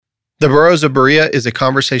The Burrows of Berea is a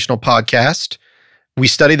conversational podcast. We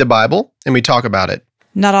study the Bible and we talk about it.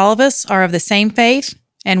 Not all of us are of the same faith,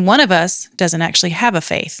 and one of us doesn't actually have a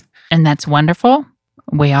faith. And that's wonderful.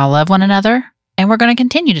 We all love one another, and we're going to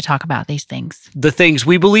continue to talk about these things. The things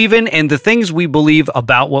we believe in and the things we believe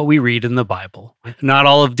about what we read in the Bible. Not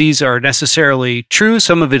all of these are necessarily true.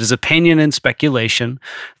 Some of it is opinion and speculation.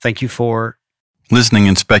 Thank you for listening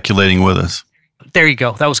and speculating with us. There you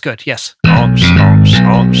go. That was good. Yes. You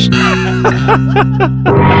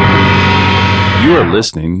are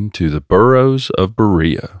listening to the Burrows of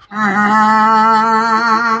Berea.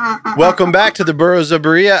 Welcome back to the Burrows of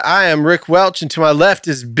Berea. I am Rick Welch, and to my left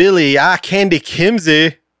is Billy Candy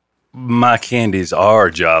Kimsey. My candies are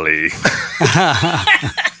jolly.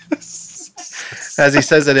 As he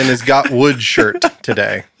says it in his Got Wood shirt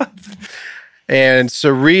today. And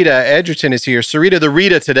Sarita Edgerton is here. Sarita the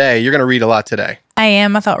Rita today. You're going to read a lot today. I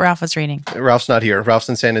am. I thought Ralph was reading. Ralph's not here. Ralph's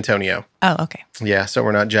in San Antonio. Oh, okay. Yeah, so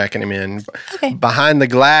we're not jacking him in. Okay. Behind the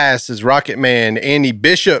glass is Rocket Man Andy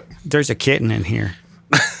Bishop. There's a kitten in here.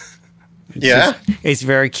 It's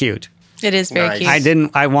very cute. It is very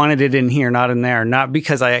cute. I wanted it in here, not in there. Not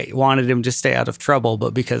because I wanted him to stay out of trouble,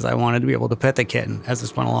 but because I wanted to be able to pet the kitten as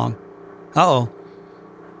this went along. Uh-oh.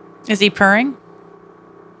 Is he purring?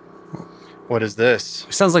 What is this?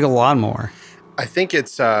 Sounds like a lawnmower. I think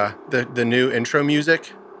it's the new intro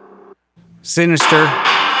music. Sinister.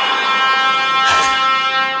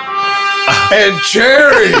 And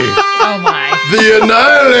Cherry. Oh, my. The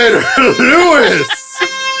Annihilator Lewis.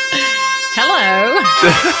 Hello.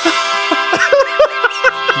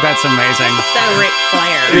 That's amazing. So Ric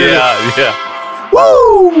Flair. Yeah.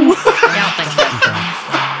 Woo! I don't think so.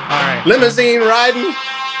 All right. Limousine riding.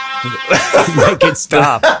 Make it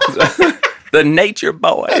stop. The Nature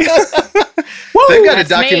Boy. They've got a that's me.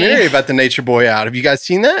 documentary about the Nature Boy out. Have you guys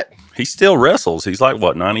seen that? He still wrestles. He's like,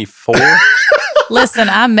 what, 94? Listen,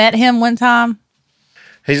 I met him one time.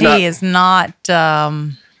 He He is not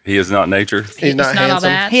He is not nature. He's not It's not all handsome.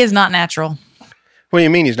 that. he is not natural. What do you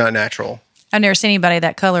mean he's not natural? I've never seen anybody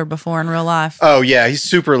that color before in real life. Oh yeah, he's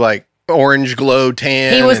super like orange glow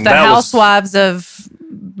tan. He was and the Housewives of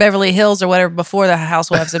Beverly Hills or whatever before the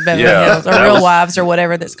Housewives of Beverly Yeah, Hills or that Real was- Wives or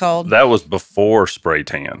whatever that's called. That was before spray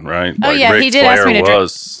tan, right? Oh, yeah, Ric he did ask Flair me to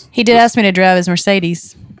was. He did ask me to drive his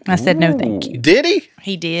Mercedes. I said no, thank you. Did he?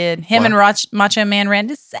 He did. Him and Macho Man ran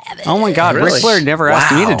to 7. Oh my God, Really? Ric Flair never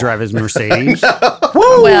asked me Wow. to drive his Mercedes.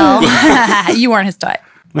 Well, you weren't his type.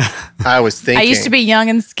 I was thinking. I used to be young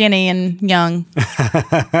and skinny and young.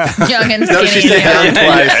 Young and No, she skinny. said young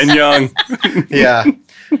twice. And young. Yeah.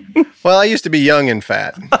 Well, I used to be young and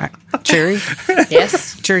fat. Cherry,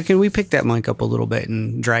 Yes. Cherry, can we pick that mic up a little bit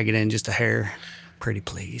and drag it in just a hair? Pretty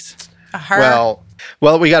please. Well,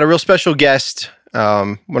 we got a real special guest.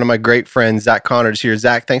 One of my great friends, Zach Conard, is here.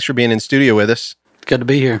 Zach, thanks for being in studio with us. Good to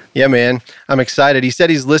be here. Yeah, man. I'm excited. He said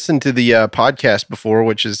he's listened to the podcast before,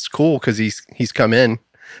 which is cool because he's come in.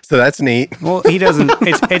 So that's neat. Well, he doesn't.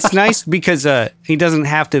 It's nice because he doesn't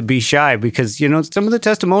have to be shy because some of the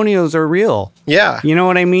testimonials are real. Yeah. You know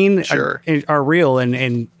what I mean? Sure. Are real,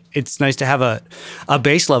 and it's nice to have a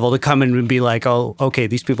base level to come in and be like, oh, okay,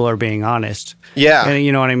 these people are being honest. Yeah. And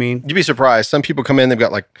you know what I mean? You'd be surprised. Some people come in, they've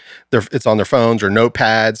got like it's on their phones or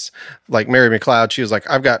notepads. Like Mary McLeod, she was like,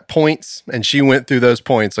 I've got points, and she went through those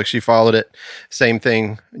points. Like she followed it. Same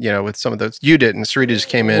thing, with some of those. You didn't. Sarita just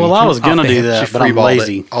came in. Well, I was going to do She that, but I'm freeballed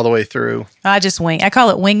lazy. it all the way through. I just wing. I call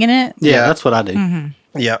it winging it. Yeah, that's what I do.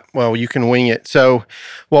 Mm-hmm. Yeah, well, you can wing it. So,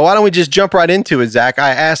 why don't we just jump right into it, Zach? I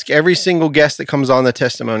ask every single guest that comes on the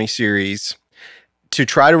testimony series to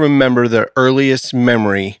try to remember the earliest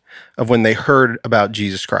memory of when they heard about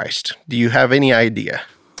Jesus Christ. Do you have any idea?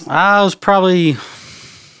 I was probably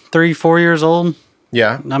 3-4 years old.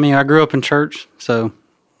 Yeah. I mean, I grew up in church, so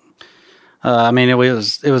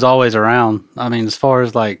it was always around. I mean, as far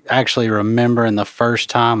as like actually remembering the first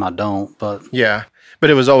time, I don't. But Yeah. But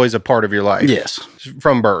it was always a part of your life. yes,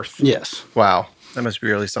 From birth. yes. Wow. That must be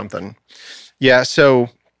really something. Yeah. So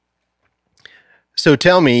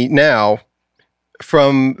tell me now,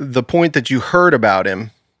 from the point that you heard about him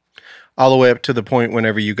all the way up to the point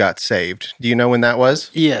whenever you got saved. Do you know when that was?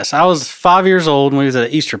 Yes, I was 5 years old when we was at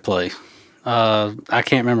an Easter play. I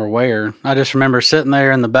can't remember where. I just remember sitting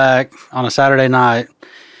there in the back on a Saturday night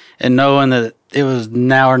and knowing that it was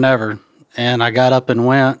now or never. And I got up and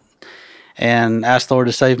went and asked the Lord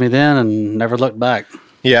to save me then and never looked back.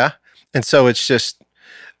 Yeah. And so it's just,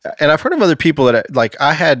 and I've heard of other people that like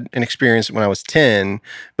I had an experience when I was 10,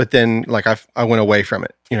 but then like I went away from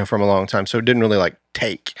it, from a long time. So it didn't really like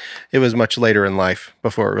take. It was much later in life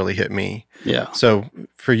before it really hit me. Yeah. So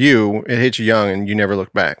for you, it hit you young and you never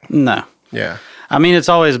looked back. No. Yeah. I mean, it's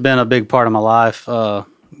always been a big part of my life,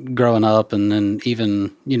 growing up, and then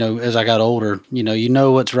even, as I got older, you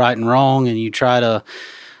know what's right and wrong, and you try to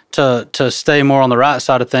stay more on the right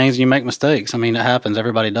side of things, and you make mistakes. I mean, it happens.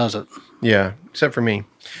 Everybody does it. Yeah, except for me.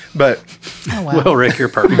 But Oh, wow. Well, Rick, you're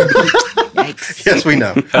perfect. Yikes. yes, we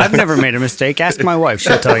know. I've never made a mistake. Ask my wife;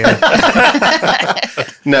 she'll tell you.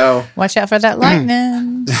 No. Watch out for that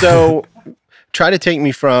lightning. So try to take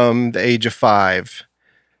me from the age of 5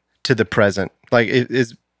 to the present. Like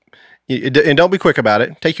and don't be quick about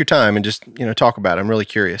it. Take your time and just, talk about it. I'm really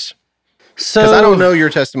curious. So Because I don't know your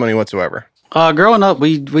testimony whatsoever. growing up,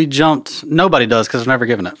 we jumped. Nobody does because I've never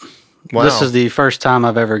given it. Wow. This is the first time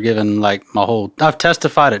I've ever given I've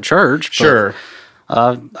testified at church. But Sure.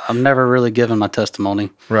 I've never really given my testimony.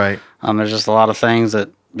 Right. There's just a lot of things that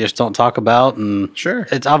you just don't talk about, and Sure.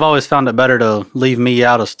 I've always found it better to leave me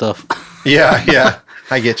out of stuff. Yeah.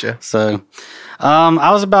 I get you. So,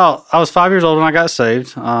 I was 5 years old when I got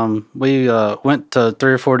saved. We went to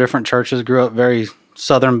 3 or 4 different churches. Grew up very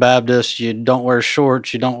Southern Baptist. You don't wear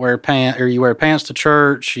shorts. You don't wear pants, or you wear pants to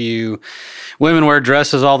church. Women wear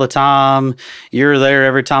dresses all the time. You're there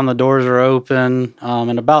every time the doors are open.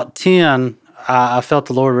 And about 10, I felt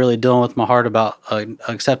the Lord really dealing with my heart about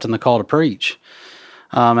accepting the call to preach.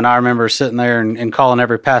 And I remember sitting there and calling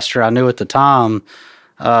every pastor I knew at the time,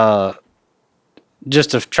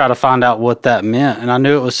 just to try to find out what that meant. And I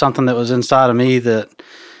knew it was something that was inside of me that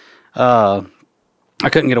I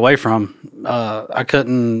couldn't get away from. I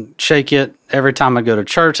couldn't shake it. Every time I go to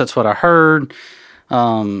church, that's what I heard.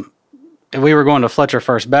 We were going to Fletcher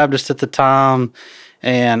First Baptist at the time,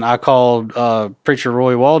 and I called Preacher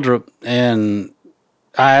Roy Waldrop, and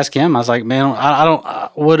I asked him, I was like, man, I don't,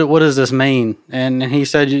 what does this mean? And he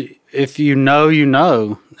said, if you know, you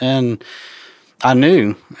know. And I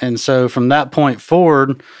knew. And so from that point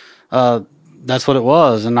forward, that's what it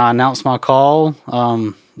was. And I announced my call.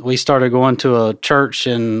 We started going to a church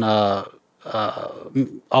off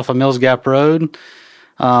of Mills Gap Road.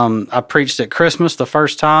 I preached at Christmas the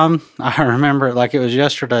first time. I remember it like it was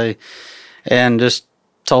yesterday, and just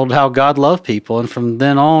told how God loved people. And from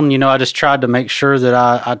then on, I just tried to make sure that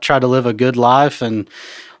I tried to live a good life and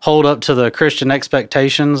hold up to the Christian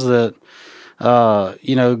expectations that,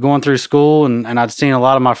 going through school. And I'd seen a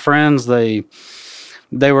lot of my friends, they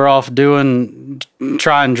were off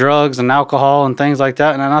trying drugs and alcohol and things like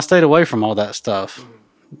that. And I stayed away from all that stuff,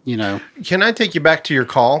 Can I take you back to your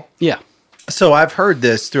call? Yeah. So I've heard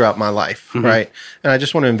this throughout my life, right? And I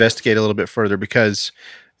just want to investigate a little bit further because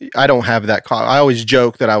I don't have that call. I always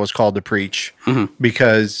joke that I was called to preach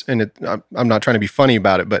because, and I'm not trying to be funny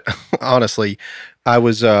about it, but honestly, I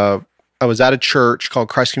was at a church called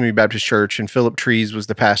Christ Community Baptist Church, and Philip Trees was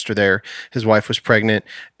the pastor there. His wife was pregnant,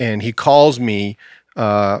 and he calls me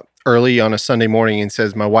early on a Sunday morning and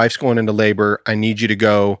says, my wife's going into labor. I need you to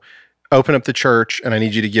go open up the church, and I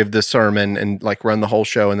need you to give the sermon and run the whole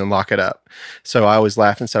show and then lock it up. So I always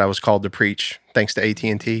laughed and said I was called to preach, thanks to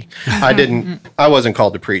AT&T. I wasn't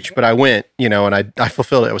called to preach, but I went, and I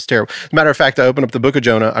fulfilled it. It was terrible. As a matter of fact, I opened up the book of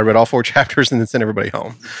Jonah, I read all 4 chapters and then sent everybody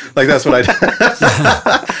home. That's what I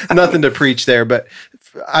did. Nothing to preach there, but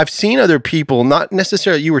I've seen other people, not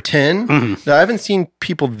necessarily, you were 10. No, I haven't seen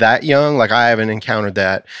people that young. I haven't encountered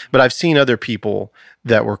that, but I've seen other people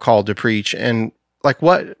that were called to preach. And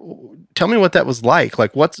tell me what that was like.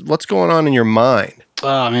 What's going on in your mind?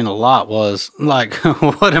 A lot was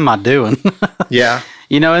what am I doing? Yeah.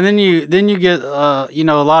 And then you get, a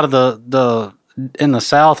lot of the in the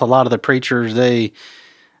South, a lot of the preachers,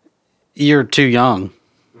 you're too young.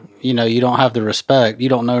 You don't have the respect. You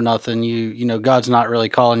don't know nothing. God's not really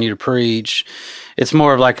calling you to preach. It's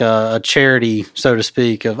more of a charity, so to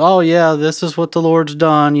speak, of, oh yeah, this is what the Lord's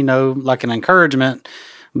done, like an encouragement,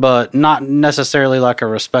 but not necessarily like a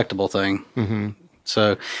respectable thing. Mm-hmm.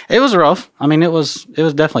 So it was rough. It was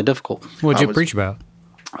definitely difficult. What'd you preach about?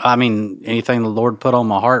 Anything the Lord put on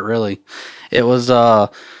my heart, really. It was, I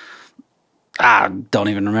don't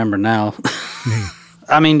even remember now.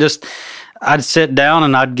 I'd sit down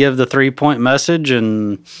and I'd give the 3-point message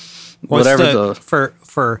and whatever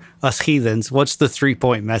for us heathens, what's the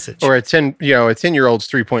 3-point message? Or a 10-year-old's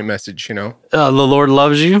 3-point message, the Lord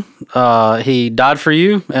loves you. He died for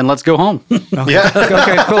you, and let's go home. Okay. Yeah.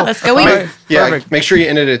 Okay, cool. Let's go eat. Yeah, Perfect. make sure you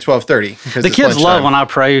end it at 12:30. The kids love when I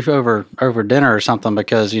pray over dinner or something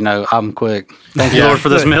because, I'm quick. Thank you, Lord, for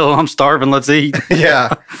this meal. I'm starving. Let's eat.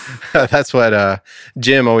 Yeah. That's what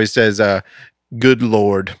Jim always says, good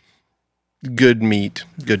Lord, good meat,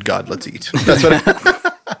 good God, let's eat. That's what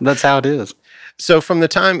That's how it is. So from this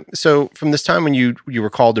time when you were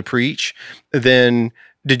called to preach, then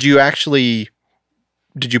did you actually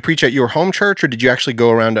did you preach at your home church, or did you actually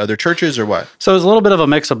go around to other churches, or what? So it was a little bit of a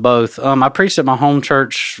mix of both. I preached at my home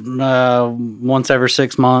church once every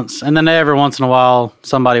 6 months, and then every once in a while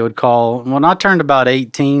somebody would call. When I turned about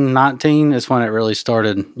 18, 19 is when it really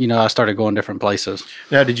started. I started going different places.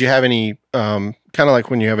 Now, did you have any kind of like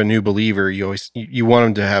when you have a new believer, you want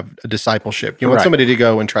them to have a discipleship. You want somebody to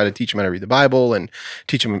go and try to teach them how to read the Bible and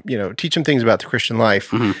teach them things about the Christian life.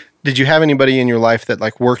 Mm-hmm. Did you have anybody in your life that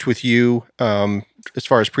like worked with you as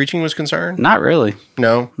far as preaching was concerned? Not really.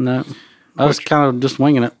 No. I was kind of just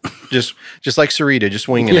winging it. just like Sarita, just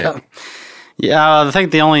winging it. Yeah, I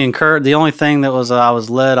think the only thing that was I was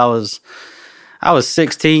led. I was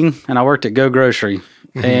 16 and I worked at Go Grocery.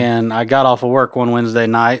 Mm-hmm. And I got off of work one Wednesday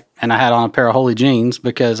night and I had on a pair of Holy jeans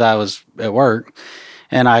because I was at work.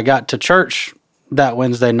 And I got to church that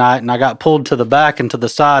Wednesday night and I got pulled to the back and to the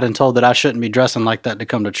side and told that I shouldn't be dressing like that to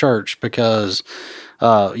come to church because,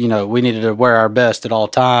 we needed to wear our best at all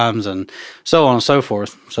times and so on and so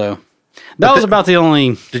forth. So that was about the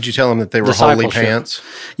only. Did you tell them that they were holy pants?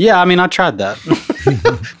 Yeah, I mean, I tried that.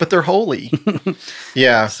 But they're holy.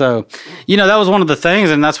 Yeah. So, that was one of the things,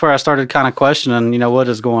 and that's where I started kind of questioning, what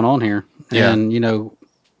is going on here? Yeah. And,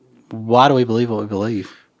 why do we believe what we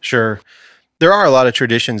believe? Sure. There are a lot of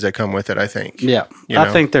traditions that come with it, I think. Yeah.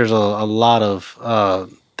 I think there's a lot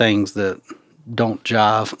of things that don't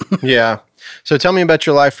jive. Yeah. So tell me about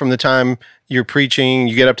your life from the time you're preaching.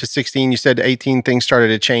 You get up to 16. You said 18 things started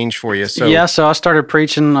to change for you. So I started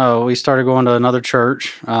preaching. We started going to another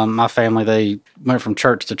church. My family, they went from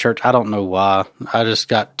church to church. I don't know why. I just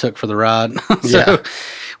got took for the ride.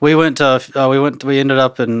 We ended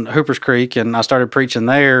up in Hooper's Creek, and I started preaching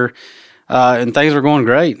there. And things were going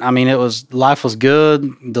great. I mean, life was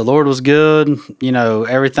good. The Lord was good.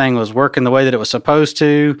 Everything was working the way that it was supposed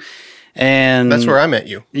to. And that's where I met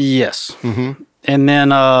you. Yes. Mm-hmm. And then,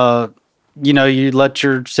 you let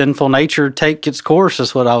your sinful nature take its course,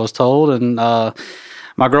 is what I was told. And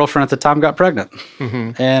my girlfriend at the time got pregnant.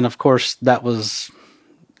 Mm-hmm. And, of course, that was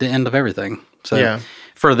the end of everything. So,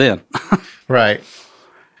 for then. Right.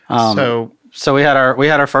 So we had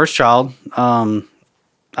our first child. I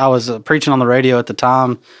was preaching on the radio at the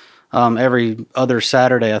time every other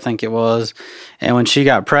Saturday, I think it was. And when she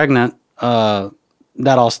got pregnant,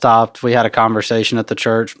 that all stopped. We had a conversation at the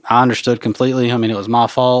church. I understood completely. I mean, it was my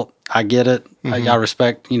fault. I get it. Mm-hmm. I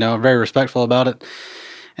respect, very respectful about it.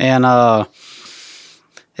 And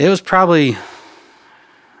it was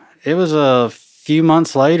a few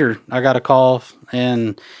months later, I got a call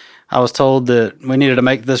and I was told that we needed to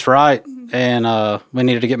make this right and we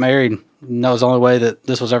needed to get married. And that was the only way that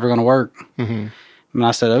this was ever going to work. Mm-hmm. And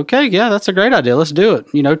I said, okay, yeah, that's a great idea. Let's do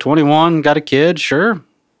it. 21, got a kid, sure.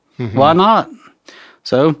 Mm-hmm. Why not?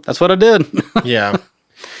 So that's what I did. Yeah.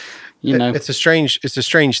 It's a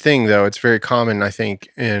strange thing though. It's very common, I think,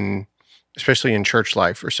 especially in church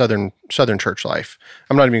life or Southern church life.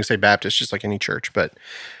 I'm not even gonna say Baptist, just like any church, but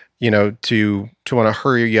to want to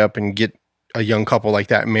hurry up and get a young couple like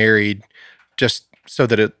that married just so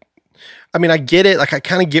that I get it. Like I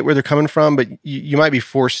kind of get where they're coming from, but you might be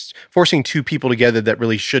forcing two people together that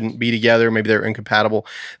really shouldn't be together. Maybe they're incompatible.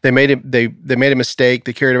 They made a mistake.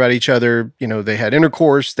 They cared about each other. They had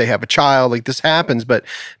intercourse. They have a child. Like this happens, but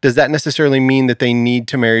does that necessarily mean that they need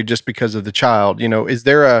to marry just because of the child? Is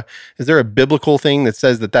there a biblical thing that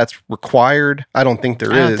says that that's required? I don't think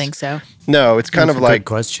there is. I don't think so. No, it's kind of like good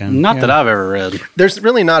question. Not that I've ever read. There's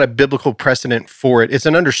really not a biblical precedent for it. It's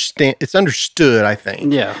understood, I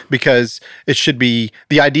think. Yeah. Because it should be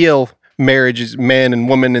the ideal marriage is man and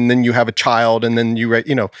woman, and then you have a child, and then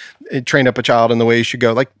you train up a child in the way you should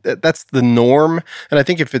go. Like that's the norm. And I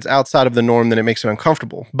think if it's outside of the norm, then it makes it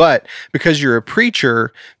uncomfortable. But because you're a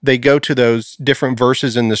preacher, they go to those different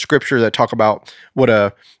verses in the scripture that talk about what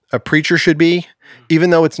a preacher should be. Even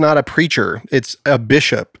though it's not a preacher, it's a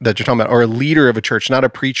bishop that you're talking about, or a leader of a church, not a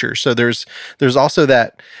preacher. So there's also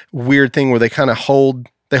that weird thing where they kind of hold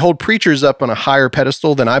preachers up on a higher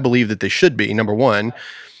pedestal than I believe that they should be, number one.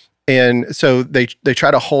 And so they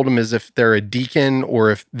try to hold them as if they're a deacon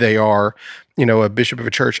or if they are, a bishop of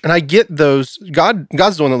a church. And I get those. God's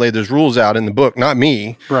the one that laid those rules out in the book, not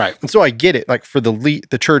me. Right. And so I get it, like for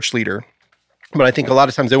the church leader. But I think a lot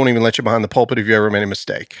of times they won't even let you behind the pulpit if you ever made a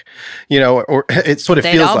mistake, or it sort of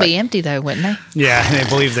They'd feels all like. be empty though, wouldn't they? Yeah, they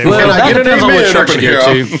believe they well, will. that depends on what church you go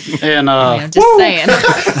to. And Just saying.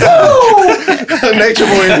 Nature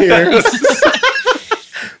boy in here.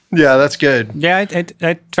 Yeah, that's good. Yeah,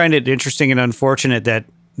 I find it interesting and unfortunate that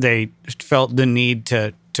they felt the need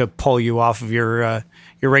to pull you off of your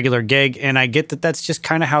regular gig, and I get that that's just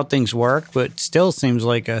kind of how things work, but still seems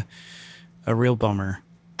like a real bummer.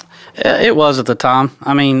 It was at the time.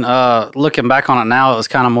 I mean, looking back on it now, it was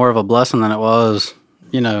kind of more of a blessing than it was,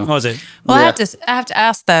 Was it? Well, Yeah. I have to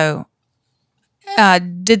ask though.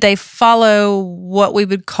 Did they follow what we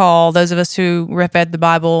would call, those of us who read the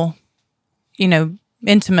Bible,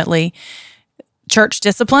 intimately, church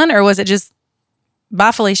discipline, or was it just,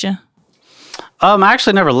 bye, Felicia? I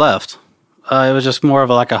actually never left. It was just more of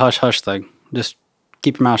a hush hush thing. Just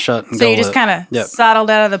keep your mouth shut and So go you just live. kind of Yep. sidled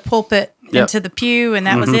out of the pulpit Yep. into the pew, and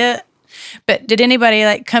that was it. But did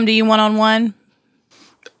anybody come to you one-on-one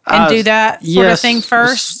and do that sort of thing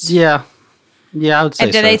first? Yeah. Yeah, I would say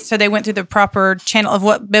And did so they went through the proper channel of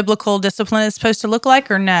what biblical discipline is supposed to look like,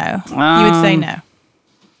 or no? You would say no.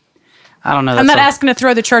 I don't know. I'm not asking to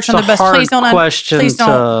throw the church on the bus. Please don't. Please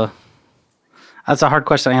don't. That's a hard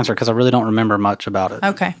question to answer because I really don't remember much about it.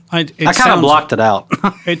 Okay. I kind of blocked it out.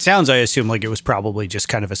 It sounds, I assume, like it was probably just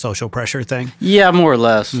kind of a social pressure thing. Yeah, more or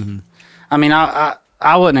less. I mean, I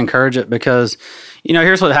wouldn't encourage it because,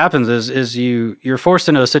 here's what happens is you're forced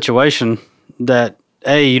into a situation that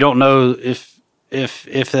you don't know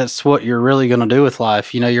if that's what you're really going to do with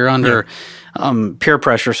life. You're under peer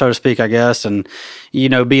pressure, so to speak, I guess, and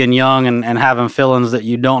being young and having feelings that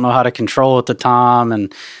you don't know how to control at the time,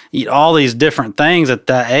 and all these different things at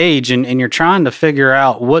that age, and you're trying to figure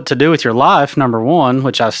out what to do with your life. Number one,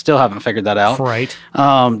 which I still haven't figured that out. Right.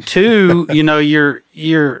 Two,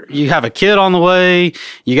 you have a kid on the way.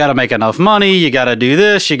 You got to make enough money. You got to do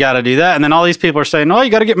this. You got to do that. And then all these people are saying, "Oh,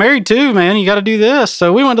 you got to get married too, man. You got to do this."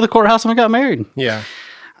 So we went to the courthouse and we got married. Yeah.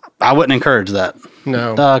 I wouldn't encourage that.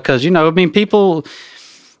 No. Because people,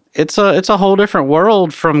 it's a whole different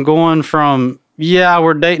world from going from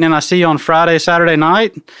we're dating and I see you on Friday, Saturday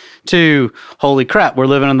night, to holy crap, we're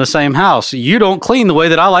living in the same house. You don't clean the way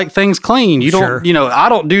that I like things clean. You don't, I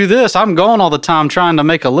don't do this. I'm gone all the time trying to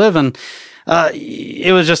make a living.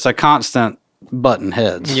 It was just a constant butting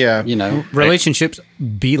heads. Yeah. Relationships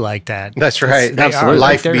be like that. That's right. Absolutely.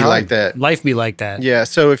 Life They're be hard. like that. Life be like that. Yeah.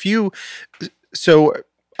 So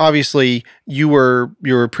obviously you were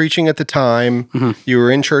preaching at the time. Mm-hmm. You were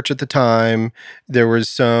in church at the time. There was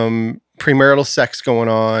some premarital sex going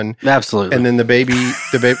on. Absolutely. And then the baby.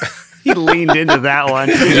 He leaned into that one.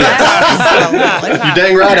 You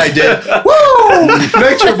dang right I did. Woo!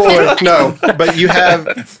 Nature boy. No,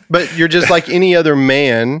 but you're just like any other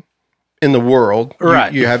man in the world.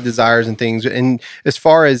 Right. You have desires and things. And as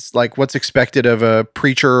far as like what's expected of a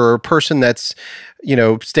preacher or a person that's,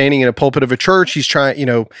 standing in a pulpit of a church, he's trying,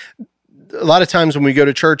 a lot of times when we go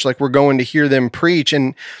to church, like we're going to hear them preach.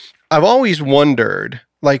 And I've always wondered,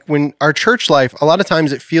 like when our church life, a lot of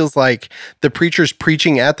times it feels like the preacher's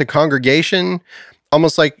preaching at the congregation,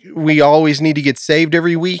 almost like we always need to get saved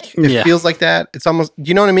every week. It feels like that. It's almost,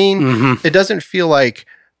 you know what I mean? Mm-hmm. It doesn't feel like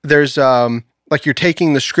there's, like you're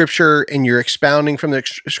taking the scripture and you're expounding from the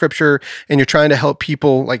scripture and you're trying to help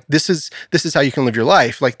people. Like this is how you can live your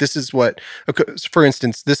life. Like this is what, for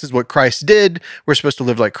instance, this is what Christ did. We're supposed to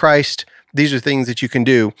live like Christ. These are things that you can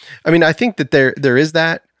do. I mean, I think that there is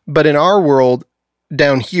that, but in our world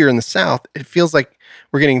down here in the South, it feels like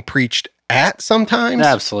we're getting preached at sometimes.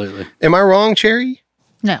 Absolutely. Am I wrong, Cherry?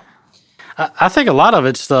 No. I think a lot of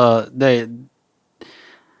it's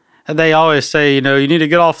they always say, you need to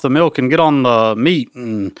get off the milk and get on the meat.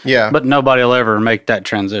 But nobody will ever make that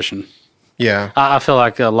transition. Yeah. I feel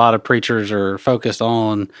like a lot of preachers are focused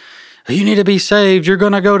on, you need to be saved. You're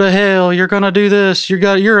going to go to hell. You're going to do this.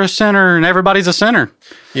 You're a sinner, and everybody's a sinner.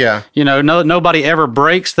 Yeah. Nobody ever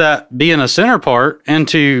breaks that being a sinner part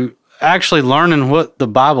into actually learning what the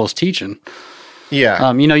Bible's teaching.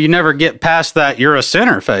 Yeah. You never get past that you're a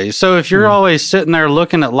sinner phase. So if you're always sitting there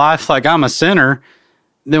looking at life like I'm a sinner,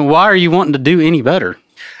 then why are you wanting to do any better?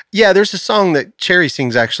 Yeah, there's a song that Cherry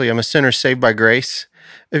sings actually, I'm a sinner saved by grace.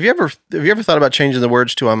 Have you ever thought about changing the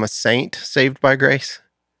words to I'm a saint saved by grace?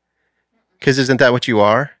 Because isn't that what you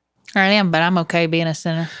are? I am, but I'm okay being a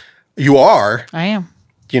sinner. You are. I am.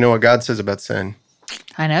 You know what God says about sin.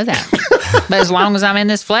 I know that. But as long as I'm in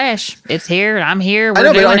this flesh, it's here. I'm here. I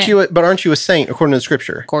know, but aren't you a saint according to the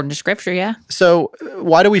scripture? According to scripture, yeah. So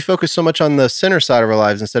why do we focus so much on the sinner side of our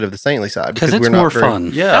lives instead of the saintly side? Because it's more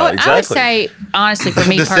fun. Yeah, exactly. I would say, honestly, for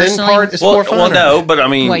me the personally, sin part is more fun. Well, no, but I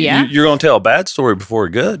mean, Well, yeah. you're going to tell a bad story before a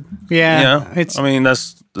good. Yeah. I mean,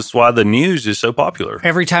 that's why the news is so popular.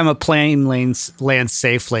 Every time a plane lands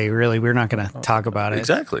safely, really, we're not going to talk about it.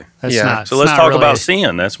 Exactly. That's Yeah. not. So let's it's talk not about really-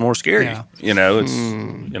 sin. That's more scary. Yeah. It's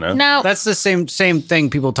no. That's the same thing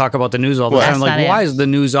people talk about the news all the Well, time. That's Like, not why it. is the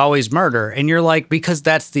news always murder? And you're like, because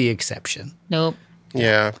that's the exception. Nope.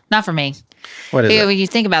 Yeah. Not for me. What is it? When you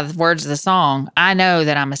think about the words of the song, I know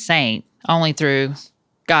that I'm a saint only through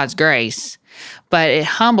God's grace, but it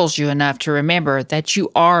humbles you enough to remember that you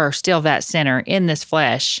are still that sinner in this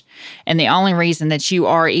flesh. And the only reason that you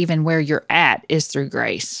are even where you're at is through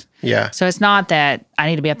grace. Yeah. So it's not that I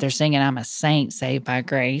need to be up there singing, I'm a saint saved by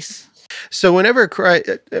grace. So whenever Christ,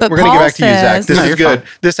 we're But going to get Paul back to you, Zach. says- This No, is you're good.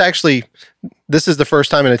 fine. This is the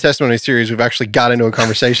first time in a testimony series we've actually got into a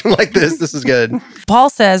conversation like this. This is good. Paul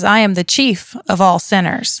says, I am the chief of all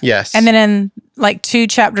sinners. Yes. And then in like 2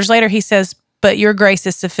 chapters later, he says, but your grace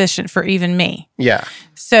is sufficient for even me. Yeah.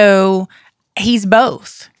 So he's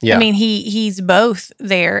both. Yeah. I mean, he's both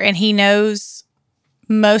there, and he knows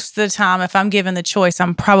most of the time if I'm given the choice,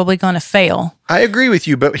 I'm probably going to fail. I agree with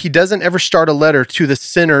you, but he doesn't ever start a letter to the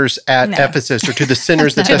sinners at No. Ephesus or to the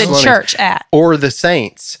sinners at To the Thessalonians church at or the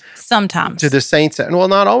saints. sometimes. To the saints, well,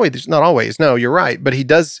 not always. Not always. No, you're right. But he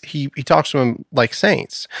does. He talks to them like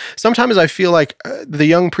saints. Sometimes I feel like the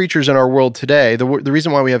young preachers in our world today. The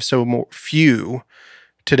reason why we have so few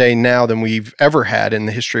today now than we've ever had in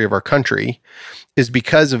the history of our country is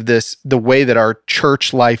because of this. The way that our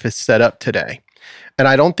church life is set up today. And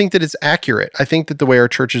I don't think that it's accurate. I think that the way our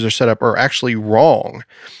churches are set up are actually wrong,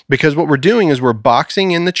 because what we're doing is we're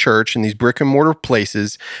boxing in the church in these brick and mortar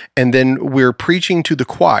places, and then we're preaching to the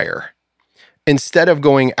choir instead of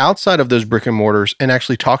going outside of those brick and mortars and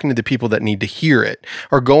actually talking to the people that need to hear it,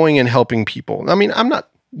 or going and helping people. I mean,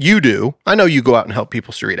 you do. I know you go out and help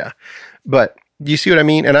people, Sarita, but you see what I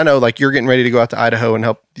mean? And I know like you're getting ready to go out to Idaho and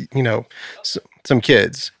help, some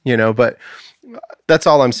kids, but that's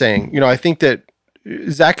all I'm saying. I think that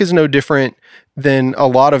Zach is no different than a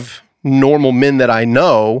lot of normal men that I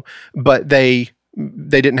know, but they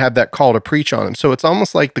didn't have that call to preach on him. So it's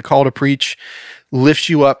almost like the call to preach lifts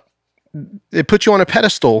you up. It puts you on a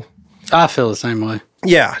pedestal. I feel the same way.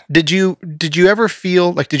 Yeah. Did you ever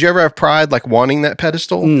feel like, did you ever have pride, like wanting that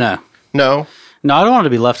pedestal? No, No? I don't want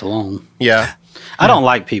to be left alone. Yeah. I don't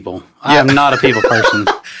like people. I am not a people person.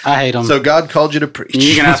 I hate them. So God called you to preach.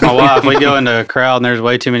 You can ask my wife. We go into a crowd and there's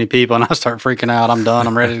way too many people, and I start freaking out. I'm done.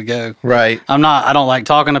 I'm ready to go. Right. I don't like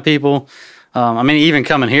talking to people. Even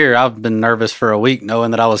coming here, I've been nervous for a week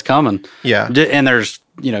knowing that I was coming. Yeah. And there's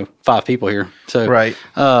 5 people here. So Right.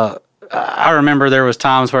 I remember there was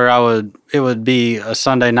times where it would be a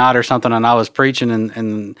Sunday night or something, and I was preaching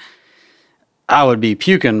and I would be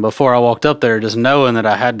puking before I walked up there, just knowing that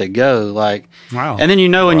I had to go. Like, Wow. And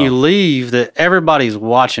then when you leave that everybody's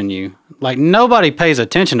watching you. Like, nobody pays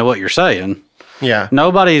attention to what you're saying. Yeah.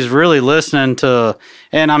 Nobody's really listening to,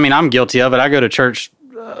 and I'm guilty of it. I go to church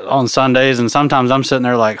on Sundays, and sometimes I'm sitting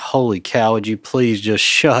there like, holy cow, would you please just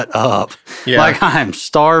shut up? Yeah. Like, I am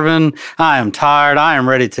starving. I am tired. I am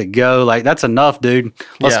ready to go. Like, that's enough, dude.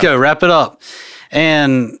 Let's Yeah. go. Wrap it up.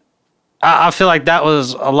 And I feel like that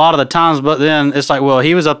was a lot of the times, but then it's like, well,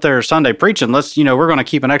 he was up there Sunday preaching. Let's, we're going to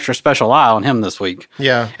keep an extra special eye on him this week.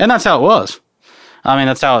 Yeah. And that's how it was.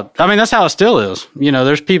 That's how it still is.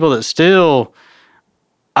 There's people that still,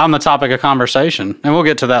 I'm the topic of conversation, and we'll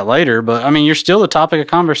get to that later, but you're still the topic of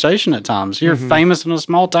conversation at times. You're famous in a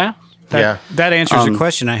small town. That answers a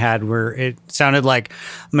question I had where it sounded like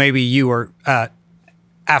maybe you were,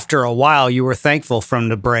 after a while, you were thankful from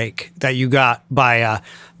the break that you got by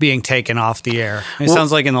being taken off the air. It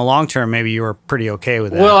sounds like in the long term, maybe you were pretty okay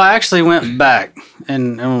with that. Well, I actually went back,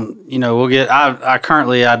 and we'll get. I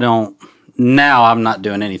currently don't. Now I'm not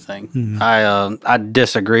doing anything. Mm-hmm. I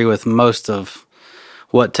disagree with most of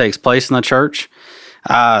what takes place in the church.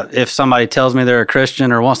 If somebody tells me they're a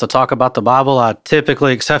Christian or wants to talk about the Bible, I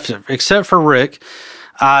typically accept it. Except for Rick,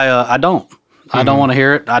 I don't. Mm-hmm. I don't want to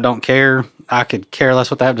hear it. I don't care. I could care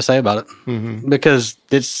less what they have to say about it, because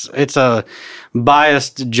it's a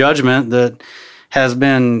biased judgment that has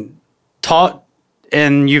been taught,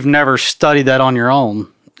 and you've never studied that on your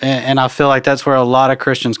own. And I feel like that's where a lot of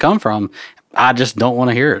Christians come from. I just don't want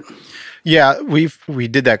to hear it. Yeah, we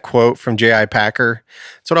did that quote from J.I. Packer.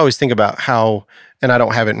 That's what I always think about how, and I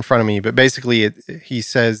don't have it in front of me, but basically he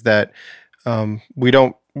says that we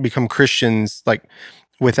don't become Christians like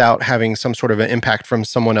without having some sort of an impact from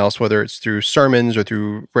someone else, whether it's through sermons or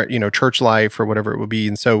through church life or whatever it would be.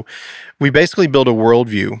 And so we basically build a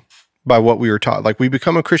worldview by what we were taught. Like we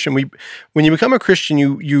become a Christian. When you become a Christian,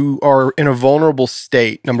 you are in a vulnerable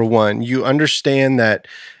state. Number one, you understand that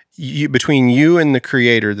between you and the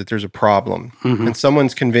Creator that there's a problem, and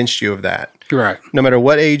someone's convinced you of that. Right. No matter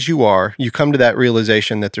what age you are, you come to that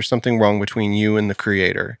realization that there's something wrong between you and the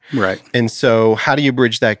Creator. Right. And so how do you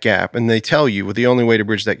bridge that gap? And they tell you, well, the only way to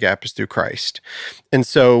bridge that gap is through Christ. And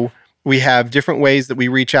so we have different ways that we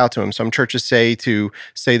reach out to them. Some churches say to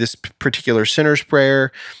say this particular sinner's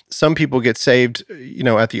prayer. Some people get saved,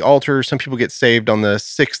 at the altar. Some people get saved on the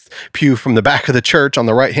 6th pew from the back of the church on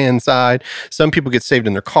the right-hand side. Some people get saved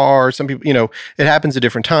in their car. Some people, it happens at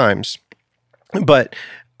different times. But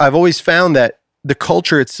I've always found that the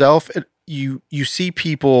culture itself, you see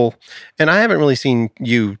people, and I haven't really seen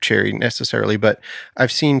you, Cherry, necessarily, but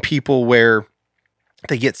I've seen people where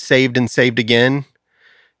they get saved and saved again.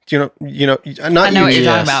 Not I know what you're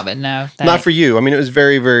talking about, but no. Not for you. I mean, it was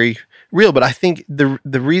very, very real, but I think the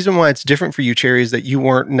reason why it's different for you, Cherry, is that you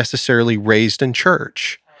weren't necessarily raised in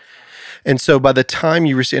church. And so by the time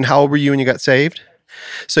you received, and how old were you when you got saved?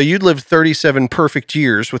 So you'd lived 37 perfect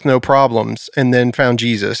years with no problems and then found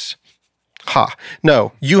Jesus.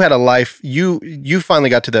 No, you had a life. You finally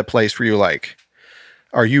got to that place where you're like,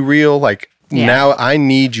 are you real? Like, now I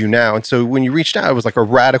need you now. And so when you reached out, it was like a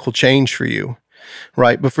radical change for you.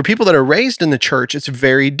 Right. But for people that are raised in the church, it's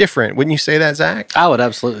very different. Wouldn't you say that, Zach? I would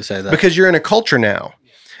absolutely say that. Because you're in a culture now.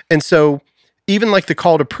 And so even like the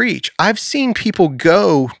call to preach, I've seen people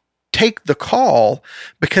go take the call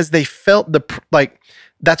because they felt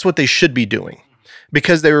that's what they should be doing.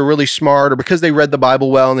 Because they were really smart, or because they read the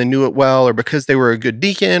Bible well and they knew it well, or because they were a good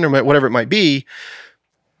deacon, or whatever it might be,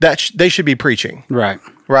 that they should be preaching. Right?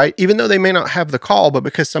 Even though they may not have the call, but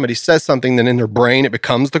because somebody says something, then in their brain it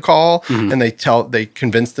becomes the call, and they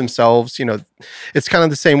convince themselves, it's kind of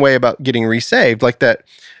the same way about getting resaved. Like that,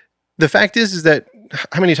 the fact is that,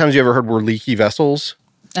 how many times have you ever heard we're leaky vessels?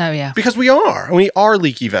 Oh, yeah. Because we are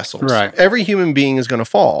leaky vessels. Right. Every human being is going to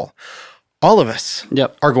fall. All of us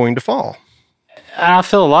are going to fall. I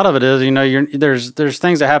feel a lot of it is, there's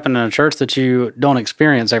things that happen in a church that you don't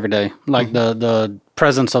experience every day, like the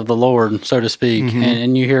presence of the Lord, so to speak.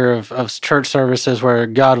 And you hear of church services where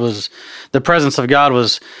the presence of God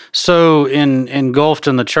was so engulfed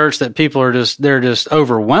in the church that people they're just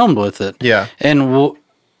overwhelmed with it. Yeah. And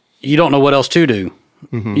you don't know what else to do.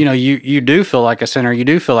 You do feel like a sinner. You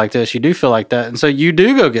do feel like this. You do feel like that. And so you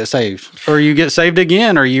do go get saved, or you get saved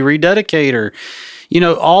again, or you rededicate, or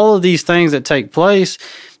all of these things that take place,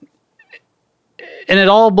 and it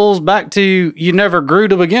all boils back to you never grew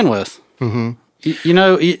to begin with.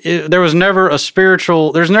 There was never a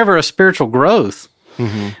spiritual. There's never a spiritual growth.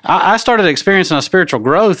 I started experiencing a spiritual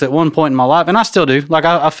growth at one point in my life, and I still do. Like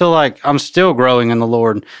I feel like I'm still growing in the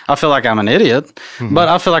Lord. I feel like I'm an idiot, but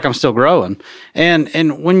I feel like I'm still growing.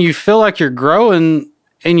 And when you feel like you're growing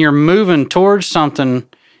and you're moving towards something,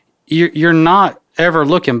 you're not ever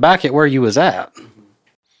looking back at where you was at.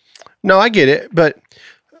 No, I get it. But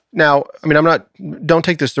now, I mean, don't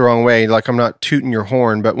take this the wrong way. Like, I'm not tooting your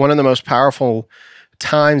horn, but one of the most powerful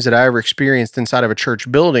times that I ever experienced inside of a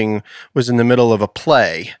church building was in the middle of a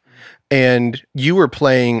play. And you were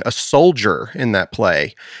playing a soldier in that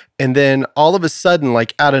play. And then all of a sudden,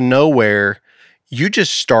 like out of nowhere, you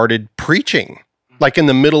just started preaching. Like in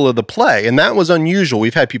the middle of the play. And that was unusual.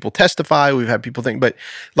 We've had people testify, we've had people think, but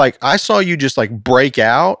like I saw you just like break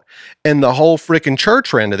out and the whole freaking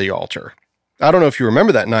church ran to the altar. I don't know if you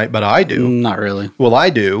remember that night, but I do. Not really. Well,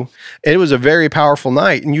 I do. It was a very powerful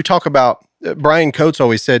night. And you talk about, Brian Coates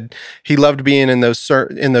always said he loved being in those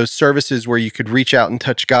services where you could reach out and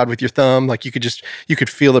touch God with your thumb. Like you could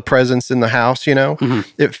feel the presence in the house,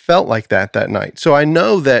 It felt like that night. So I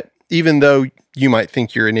know that even though you might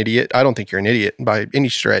think you're an idiot. I don't think you're an idiot by any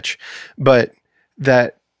stretch, but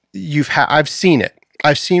that I've seen it.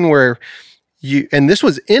 I've seen where and this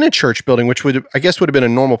was in a church building, which would have been a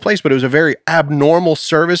normal place, but it was a very abnormal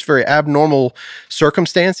service, very abnormal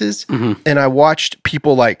circumstances. And I watched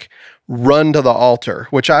people like run to the altar,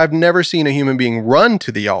 which I've never seen a human being run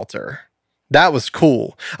to the altar. That was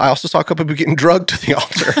cool. I also saw a couple people getting drugged to the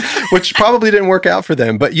altar, which probably didn't work out for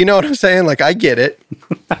them. But you know what I'm saying? Like, I get it.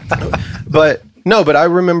 But I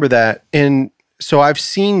remember that. And so I've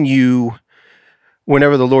seen you,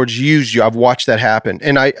 whenever the Lord's used you, I've watched that happen.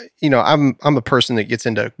 And I'm a person that gets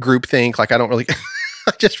into groupthink. Like, I don't really,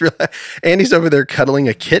 I just realized Andy's over there cuddling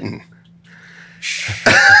a kitten.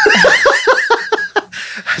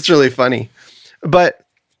 That's really funny. But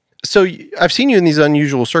so I've seen you in these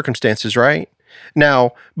unusual circumstances, right?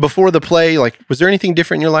 Now, before the play, like, was there anything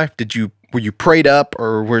different in your life? Were you prayed up,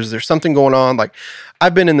 or was there something going on? Like,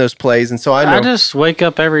 I've been in those plays, and so I know. I just wake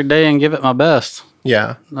up every day and give it my best.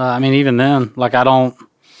 Yeah. Even then, like, I don't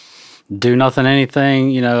do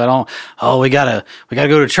anything. I don't, we gotta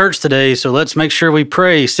go to church today, so let's make sure we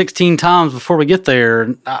pray 16 times before we get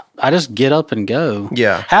there. I just get up and go.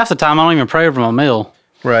 Yeah. Half the time, I don't even pray over my meal.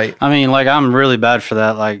 Right. I'm really bad for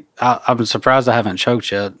that. Like, I'm surprised I haven't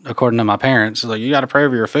choked yet, according to my parents. It's like, you got to pray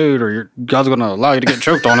over your food or God's going to allow you to get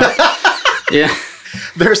choked on it. Yeah.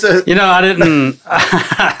 There's a. I didn't.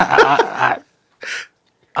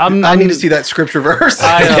 I need to see that scripture verse.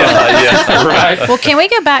 Right. Well, can we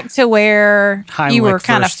go back to where you were Heimlich,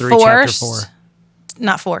 kind of verse 3, chapter forced,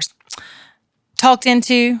 not forced, talked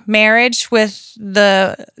into marriage with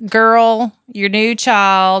the girl, your new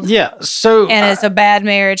child, Yeah. So and it's a bad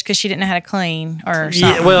marriage because she didn't know how to clean or something?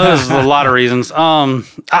 yeah, well, there's a lot of reasons.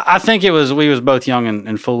 I think we was both young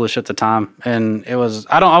and foolish at the time, and it was.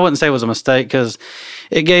 I wouldn't say it was a mistake because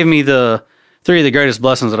it gave me the 3 of the greatest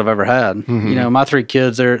blessings that I've ever had. Mm-hmm. My 3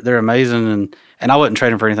 kids, they're amazing, and I wouldn't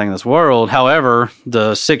trade them for anything in this world. However,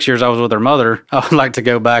 the 6 years I was with their mother, I would like to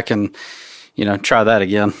go back and, try that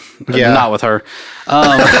again. Yeah. Not with her.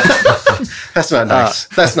 That's not nice.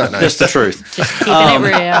 That's not nice. It's the truth. Just keeping it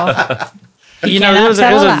real. It was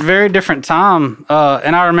tell a a lie. very different time.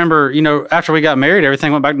 And I remember, after we got married,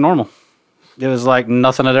 everything went back to normal. It was like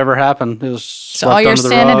nothing had ever happened. It was So all your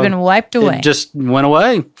sin had been wiped away. It just went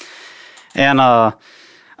away. And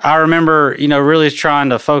I remember, really trying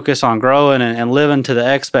to focus on growing and living to the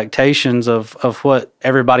expectations of what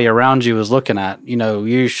everybody around you was looking at.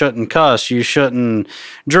 You shouldn't cuss, you shouldn't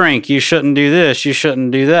drink, you shouldn't do this, you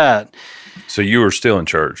shouldn't do that. So you were still in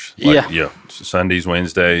church? Yeah. So Sundays,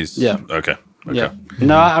 Wednesdays? Yeah. Okay. Yeah.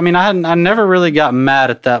 No, I never really got mad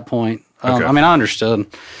at that point. Okay. I understood.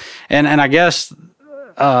 And I guess,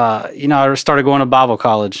 I started going to Bible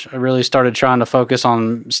college. I really started trying to focus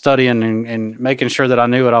on studying and making sure that I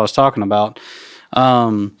knew what I was talking about.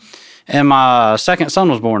 And my second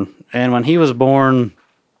son was born. And when he was born,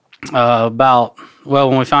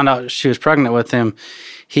 when we found out she was pregnant with him,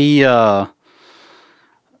 it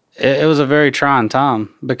was a very trying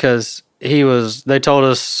time because they told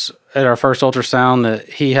us at our first ultrasound that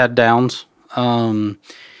he had Downs.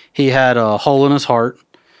 He had a hole in his heart.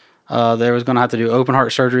 They was going to have to do open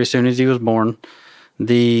heart surgery as soon as he was born.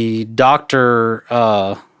 The doctor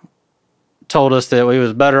told us that we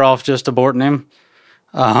was better off just aborting him.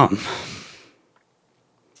 I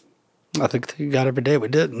think they got every day we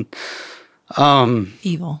didn't.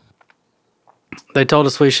 Evil. They told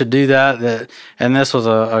us we should do that and this was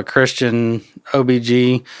a Christian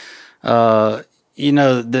OBG. That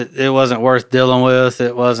it wasn't worth dealing with.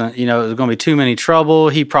 It wasn't, it was going to be too many trouble.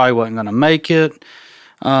 He probably wasn't going to make it.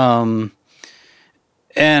 And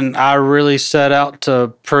I really set out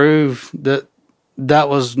to prove that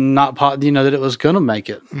was not, that it was going to make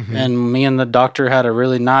it. Mm-hmm. And me and the doctor had a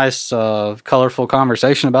really nice, colorful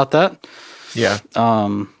conversation about that. Yeah.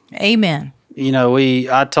 Amen.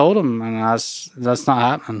 I told him, and that's not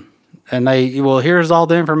happening. And here's all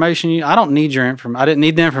the information. I don't need your information. I didn't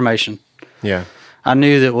need the information. Yeah. I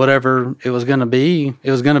knew that whatever it was going to be,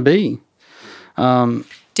 it was going to be.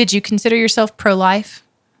 Did you consider yourself pro-life?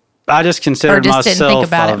 I just considered just didn't think myself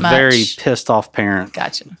about a it much? very pissed off parent.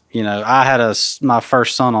 Gotcha. I had my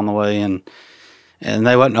first son on the way, and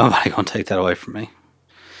they wasn't nobody going to take that away from me.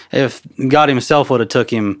 If God himself would have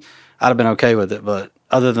took him, I'd have been okay with it. But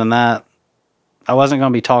other than that, I wasn't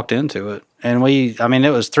going to be talked into it. And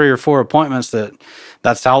it was 3 or 4 appointments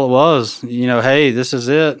that's all it was. Hey, this is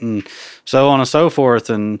it, and so on and so forth.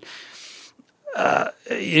 And,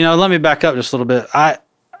 let me back up just a little bit.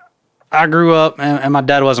 I grew up, and my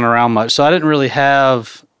dad wasn't around much, so I didn't really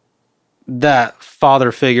have that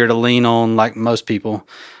father figure to lean on like most people.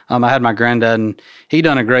 I had my granddad, and he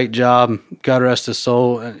done a great job. God rest his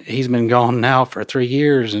soul. He's been gone now for 3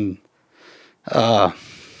 years, and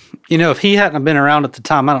if he hadn't been around at the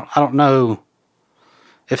time, I don't know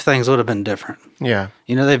if things would have been different. Yeah.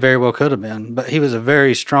 They very well could have been, but he was a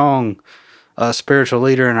very strong spiritual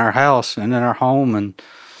leader in our house and in our home, and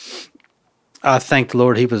I thank the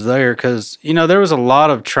Lord he was there because, there was a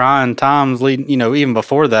lot of trying times leading, even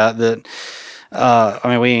before that,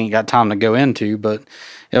 we ain't got time to go into, but,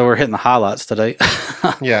 we're hitting the highlights today.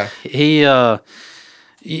 Yeah. We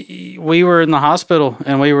were in the hospital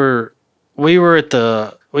and we were getting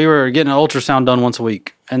an ultrasound done once a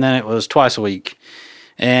week, and then it was twice a week,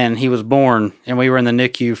 and he was born, and we were in the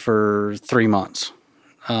NICU for 3 months.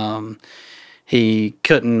 He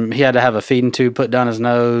had to have a feeding tube put down his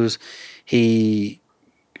nose. His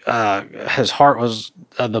heart was,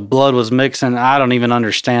 the blood was mixing. I don't even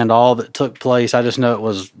understand all that took place. I just know it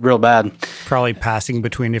was real bad. Probably passing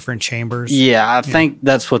between different chambers. Yeah, I think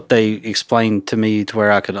that's what they explained to me to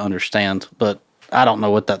where I could understand, but I don't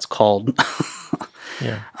know what that's called.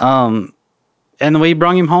 Yeah. And we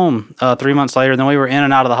brung him home 3 months later. Then we were in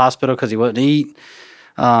and out of the hospital because he wouldn't eat.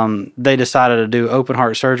 They decided to do open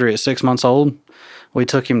heart surgery at 6 months old. We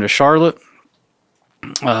took him to Charlotte.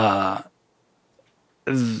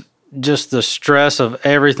 Just the stress of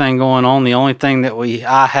everything going on. The only thing that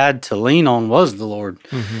I had to lean on was the Lord.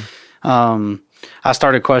 Mm-hmm. I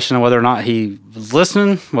started questioning whether or not he was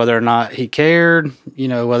listening, whether or not he cared,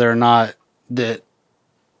 whether or not that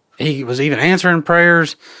he was even answering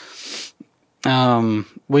prayers.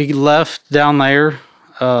 We left down there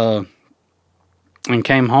and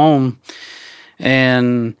came home,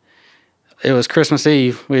 and it was Christmas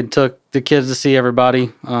Eve. We took the kids to see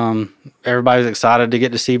everybody. Everybody was excited to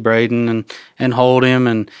get to see Braden and hold him,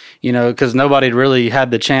 and because nobody really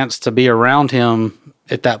had the chance to be around him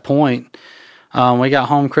at that point. We got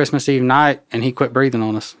home Christmas Eve night, and he quit breathing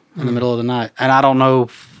on us in the middle of the night. And I don't know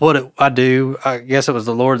what I do. I guess it was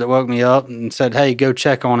the Lord that woke me up and said, "Hey, go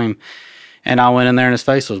check on him." And I went in there, and his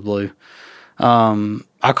face was blue.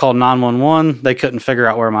 I called 911. They couldn't figure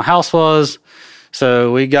out where my house was.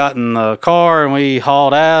 So we got in the car, and we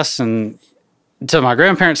hauled ass and to my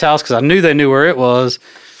grandparents' house because I knew they knew where it was.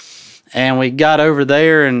 And we got over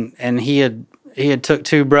there, and he had took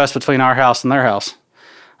 2 breaths between our house and their house.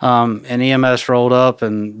 And EMS rolled up,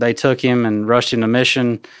 and they took him and rushed him to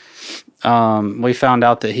Mission. We found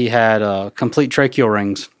out that he had complete tracheal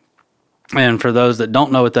rings. And for those that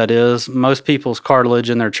don't know what that is, most people's cartilage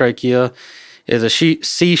in their trachea is a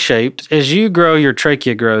C-shaped. As you grow, your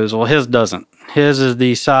trachea grows. Well, his doesn't. His is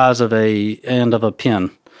the size of a end of a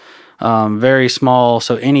pin. Very small.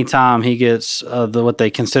 So anytime he gets what they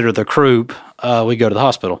consider the croup, we go to the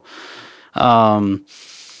hospital.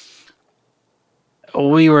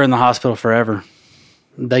 We were in the hospital forever.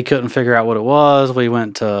 They couldn't figure out what it was. We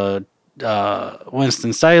went to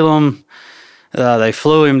Winston-Salem. They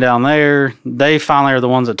flew him down there. They finally are the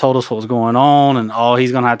ones that told us what was going on, and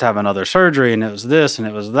he's going to have another surgery, and it was this, and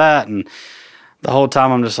it was that, and the whole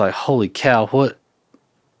time I'm just like, holy cow, what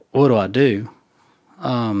do I do?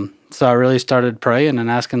 So I really started praying and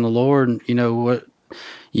asking the Lord,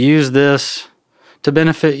 use this to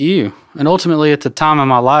benefit you. And ultimately, at the time of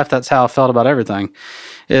my life, that's how I felt about everything,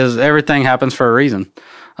 is everything happens for a reason.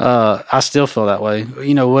 I still feel that way.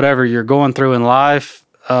 Whatever you're going through in life,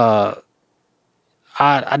 I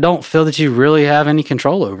don't feel that you really have any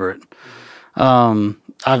control over it.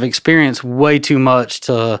 I've experienced way too much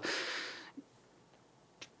to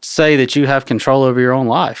say that you have control over your own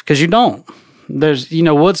life, because you don't. There's,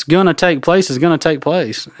 what's going to take place is going to take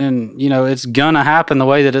place. And, it's going to happen the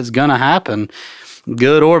way that it's going to happen,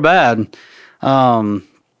 good or bad.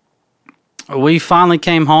 We finally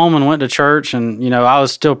came home and went to church, and, I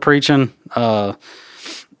was still preaching. I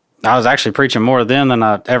was actually preaching more then than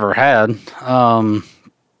I ever had.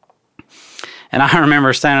 And I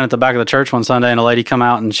remember standing at the back of the church one Sunday, and a lady come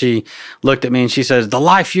out, and she looked at me, and she says, "The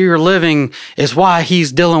life you're living is why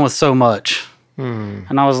he's dealing with so much."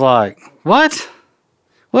 And I was like, "What?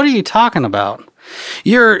 What are you talking about?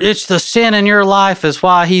 It's the sin in your life is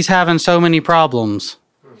why he's having so many problems."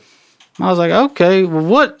 I was like, "Okay, well,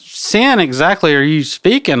 what sin exactly are you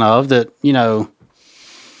speaking of that,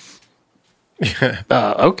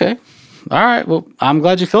 okay. All right. Well, I'm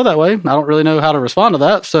glad you feel that way. I don't really know how to respond to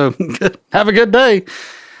that. So have a good day."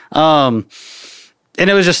 And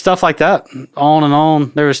it was just stuff like that, on and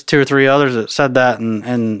on. There was 2 or 3 others that said that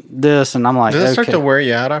and this, and I'm like, does it start to wear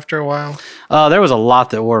you out after a while? There was a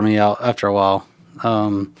lot that wore me out after a while.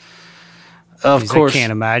 Of course,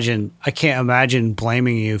 I can't imagine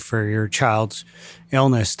blaming you for your child's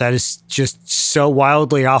illness. That is just so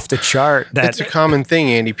wildly off the chart. It's a common thing,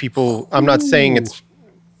 Andy. People, I'm not saying it's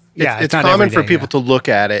common for people to look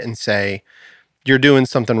at it and say, you're doing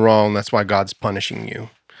something wrong, that's why God's punishing you.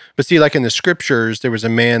 But see, like in the scriptures, there was a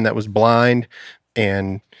man that was blind,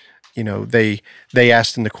 and, they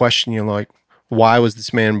asked him the question, like, why was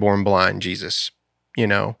this man born blind, Jesus?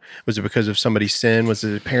 Was it because of somebody's sin? Was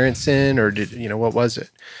it a parent's sin? Or what was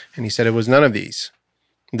it? And he said it was none of these,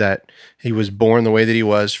 that he was born the way that he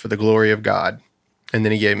was for the glory of God. And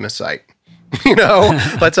then he gave him a sight.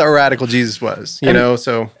 That's how radical Jesus was,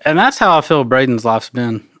 so. And that's how I feel Braden's life's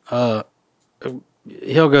been.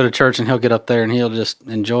 He'll go to church and he'll get up there and he'll just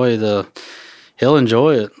enjoy it.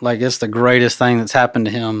 Like it's the greatest thing that's happened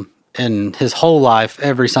to him in his whole life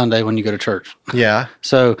every Sunday when you go to church. Yeah.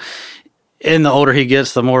 So, and the older he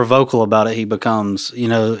gets, the more vocal about it he becomes.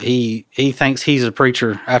 He thinks he's a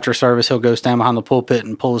preacher. After service, he'll go stand behind the pulpit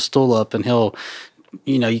and pull his stool up, and he'll,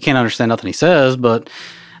 you can't understand nothing he says, but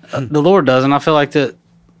the Lord does, and I feel like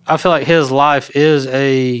his life is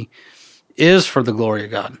for the glory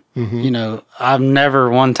of God. Mm-hmm. I've never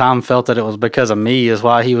one time felt that it was because of me is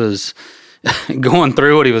why he was going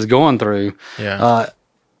through what he was going through. Yeah.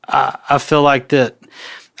 I feel like that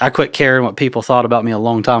I quit caring what people thought about me a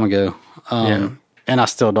long time ago. And I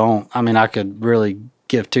still don't. I mean, I could really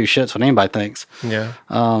give 2 shits what anybody thinks. Yeah.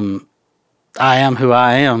 I am who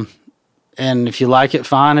I am. And if you like it,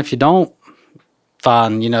 fine. If you don't,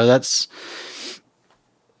 fine.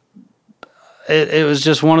 it was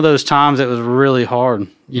just one of those times that was really hard.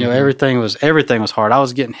 You know, everything was hard. I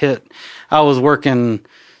was getting hit. I was working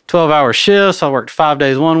 12-hour shifts. I worked 5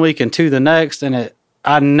 days one week and 2 the next, and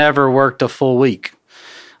I never worked a full week.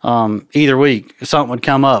 Either week, something would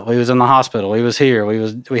come up. We was in the hospital. We was here.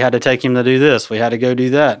 We had to take him to do this. We had to go do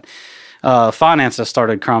that. Finances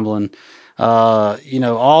started crumbling. You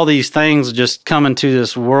know, all these things just come into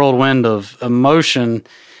this whirlwind of emotion.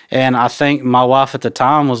 And I think my wife at the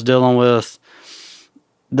time was dealing with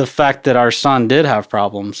the fact that our son did have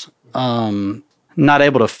problems, not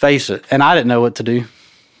able to face it. And I didn't know what to do.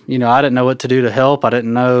 You know, I didn't know what to do to help. I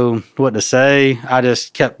didn't know what to say. I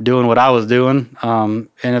just kept doing what I was doing. And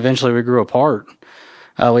eventually we grew apart.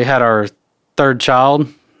 We had our third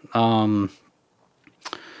child. And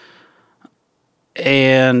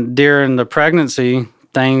during the pregnancy,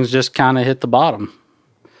 things just kind of hit the bottom.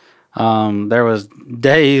 There was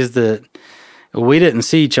days that we didn't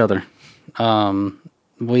see each other. I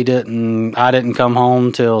didn't come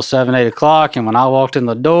home till 7, 8 o'clock. And when I walked in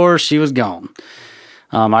the door, she was gone.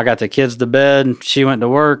 I got the kids to bed. She went to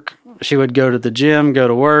work. She would go to the gym, go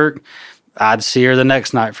to work. I'd see her the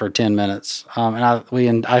next night for 10 minutes.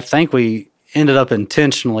 And I think we ended up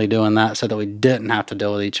intentionally doing that so that we didn't have to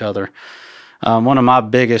deal with each other. One of my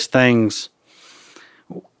biggest things,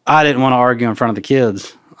 I didn't want to argue in front of the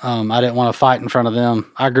kids. I didn't want to fight in front of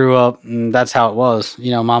them. I grew up, and that's how it was.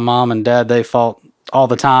 You know, my mom and dad, they fought all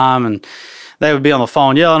the time, and they would be on the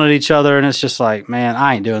phone yelling at each other, and it's just like, man,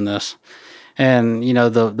 I ain't doing this. And, you know,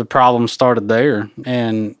 the problem started there,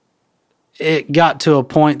 and it got to a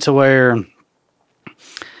point to where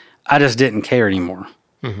I just didn't care anymore.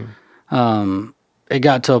 It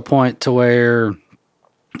got to a point to where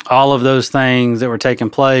all of those things that were taking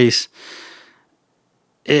place,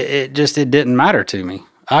 it didn't matter to me.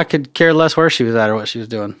 I could care less where she was at or what she was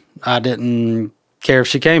doing. I didn't care if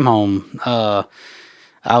she came home. I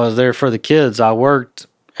was there for the kids. I worked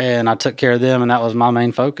and I took care of them, and that was my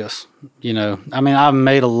main focus. You know, I mean, I've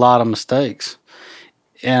made a lot of mistakes,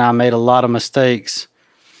 and I made a lot of mistakes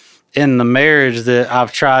in the marriage that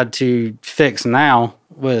I've tried to fix now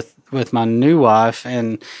with my new wife,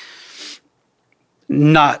 and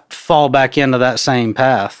not fall back into that same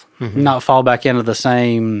path, not fall back into the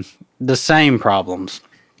same problems.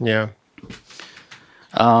 Yeah.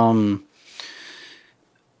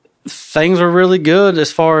 Things were really good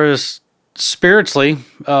as far as spiritually,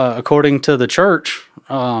 according to the church.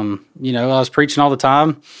 You know, I was preaching all the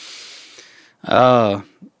time.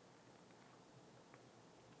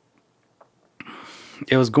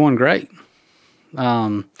 It was going great.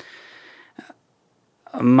 My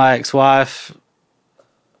ex-wife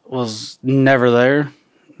was never there.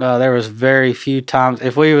 There was very few times.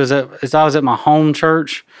 If I was at my home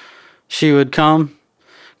church, she would come,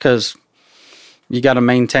 because you got to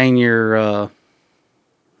maintain your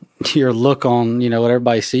look on, you know, what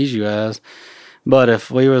everybody sees you as. But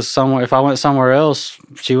if I went somewhere else,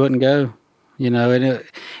 she wouldn't go. You know, and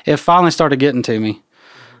it finally started getting to me.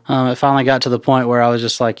 It finally got to the point where I was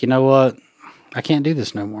just like, you know what, I can't do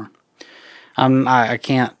this no more. I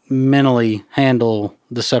can't mentally handle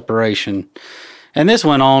the separation. And this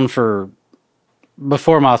went on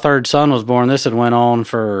before my third son was born, this had went on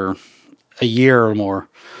for a year or more.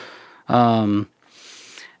 Do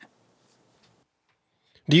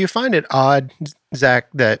you find it odd, Zach,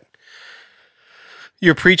 that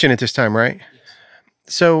you're preaching at this time, right? Yes.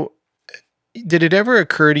 So did it ever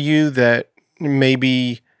occur to you that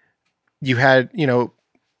maybe you had, you know,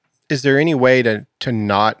 is there any way to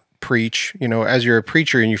not preach, you know, as you're a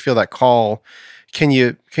preacher and you feel that call, can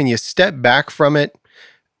you step back from it,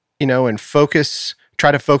 you know, and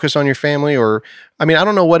try to focus on your family? Or, I mean, I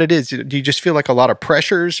don't know what it is. Do you just feel like a lot of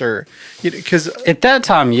pressures, or, because at that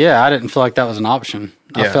time, yeah, I didn't feel like that was an option.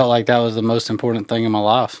 Yeah. I felt like that was the most important thing in my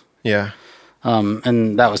life. Yeah.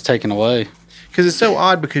 And that was taken away. Because it's so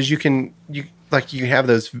odd, because you have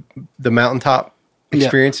the mountaintop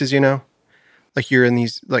experiences, you know, like you're in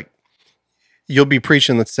these, like, you'll be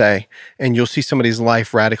preaching, let's say, and you'll see somebody's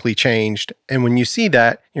life radically changed. And when you see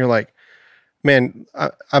that, you're like, man,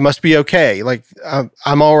 I must be okay. Like,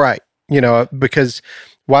 I'm all right, you know, because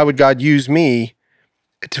why would God use me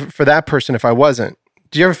for that person if I wasn't?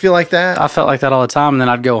 Do you ever feel like that? I felt like that all the time. And then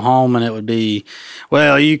I'd go home and it would be,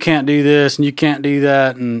 well, you can't do this and you can't do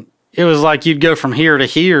that. And it was like you'd go from here to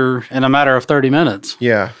here in a matter of 30 minutes.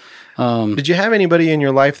 Yeah. Did you have anybody in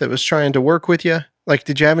your life that was trying to work with you? Like,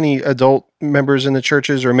 did you have any adult members in the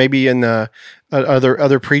churches, or maybe in the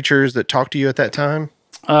other preachers that talked to you at that time?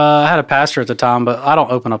 I had a pastor at the time, but I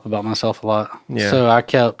don't open up about myself a lot. Yeah. So I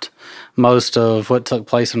kept most of what took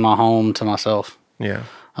place in my home to myself. Yeah.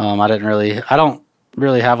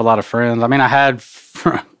 really have a lot of friends. I mean, I had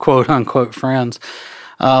quote unquote friends.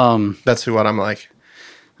 That's what I'm like.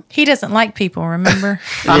 He doesn't like people, remember?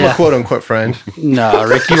 I'm a quote unquote friend. No,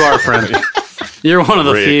 Rick, you are friendly. You're one of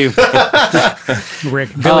the few. Rick.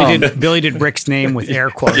 Billy did Rick's name with air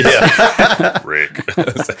quotes. Yeah. Rick.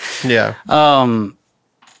 Yeah.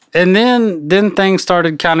 And then things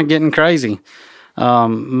started kind of getting crazy.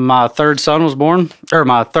 My third son was born, or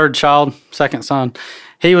my third child, second son.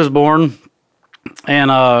 He was born,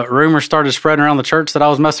 and rumors started spreading around the church that I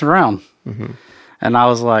was messing around. Mm-hmm. And I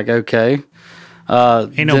was like, okay.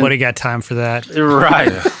 Ain't nobody got time for that.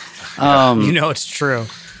 Right. You know it's true.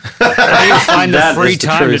 How do you find the free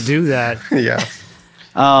time to do that? Yeah.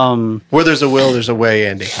 Where there's a will, there's a way,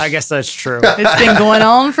 Andy. I guess that's true. It's been going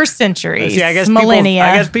on for centuries. See, I guess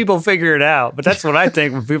millennia. People figure it out, but that's what I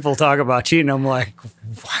think when people talk about cheating. I'm like, wow.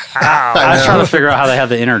 I was trying to figure out how they have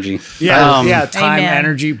the energy. Yeah, time, Amen.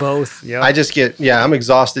 energy, both. Yep. I just I'm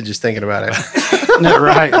exhausted just thinking about it.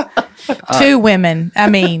 Right. Two women. I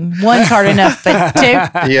mean, one's hard enough, but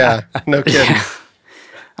two. Yeah, no kidding.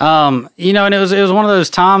 And it was one of those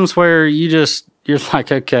times where you're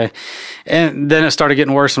like, okay. And then it started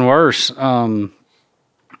getting worse and worse.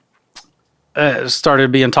 It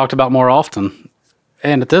started being talked about more often.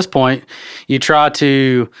 And at this point, you try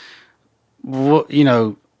to,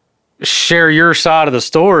 share your side of the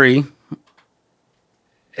story,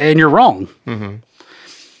 and you're wrong. Mm-hmm.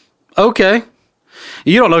 Okay.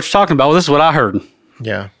 You don't know what you're talking about. Well, this is what I heard.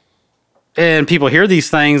 Yeah. And people hear these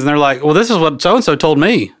things, and they're like, well, this is what so-and-so told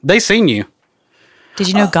me. They seen you. Did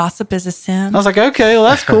you know gossip is a sin? I was like, okay, well,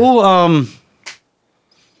 that's cool.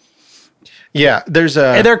 Yeah,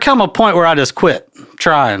 there come a point where I just quit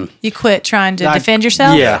trying. You quit trying to defend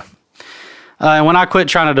yourself? Yeah. And when I quit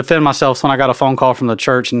trying to defend myself, when I got a phone call from the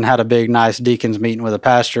church and had a big, nice deacons meeting with a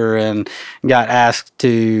pastor and got asked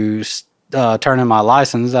to turn in my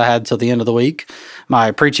license, I had till the end of the week,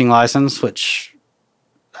 my preaching license, which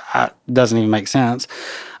doesn't even make sense.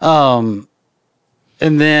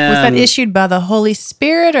 And then was that issued by the Holy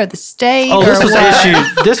Spirit or the state? Oh, or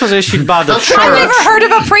this was issued by the church. I've never heard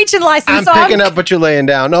of a preaching license. I'm picking up what you're laying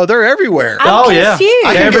down. No, they're everywhere. I'm confused.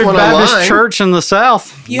 I can Every get one Baptist online. church in the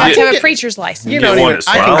South. You have to have a preacher's license. You Get don't one even. at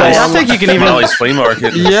I can go Smiley's. I think you can even. Smiley's flea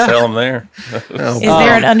market and Yeah. sell them there. Oh, Is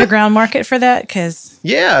there an underground market for that? Because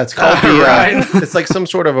yeah, it's called it's like some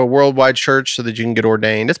sort of a worldwide church so that you can get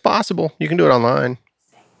ordained. It's possible. You can do it online.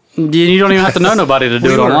 You don't even have to know nobody to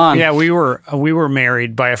do it online. Yeah, we were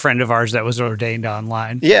married by a friend of ours that was ordained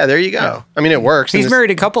online. Yeah, there you go. I mean, it works. He's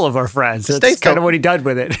married a couple of our friends. That's state's kind of what he did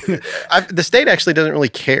with it. The state actually doesn't really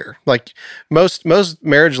care. Like most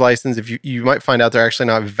marriage license, if you might find out they're actually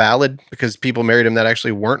not valid because people married them that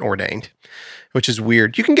actually weren't ordained, which is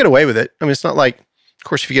weird. You can get away with it. I mean, it's not like, of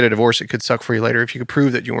course, if you get a divorce, it could suck for you later if you could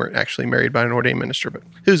prove that you weren't actually married by an ordained minister. But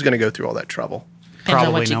who's going to go through all that trouble? Depends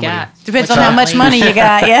on what you nobody. got. depends on how much money you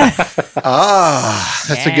got. Yeah.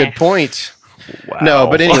 That's a good point. Wow. No,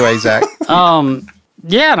 but anyway, Zach.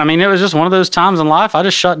 Yeah, I mean, it was just one of those times in life I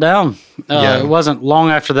just shut down. It wasn't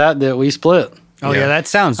long after that we split. Oh yeah, that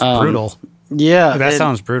sounds brutal. Yeah. That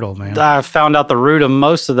sounds brutal, man. I found out the root of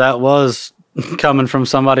most of that was coming from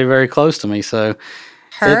somebody very close to me. So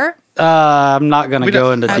Her? I'm not going to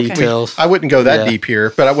go into okay. details. I wouldn't go that Yeah. deep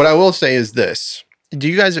here, but what I will say is this. Have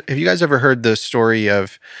you guys ever heard the story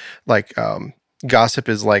of like gossip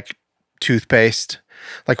is like toothpaste?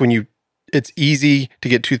 Like it's easy to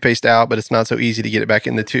get toothpaste out, but it's not so easy to get it back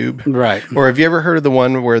in the tube. Right. Or have you ever heard of the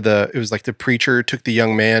one where it was like the preacher took this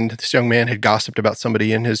young man had gossiped about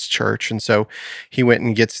somebody in his church. And so he went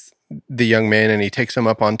and gets the young man and he takes him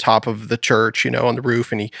up on top of the church, on the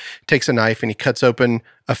roof, and he takes a knife and he cuts open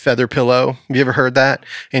a feather pillow. Have you ever heard that?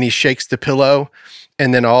 And he shakes the pillow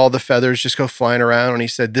and then all the feathers just go flying around. And he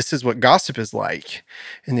said, "This is what gossip is like."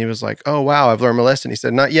 And he was like, "Oh, wow, I've learned my lesson." He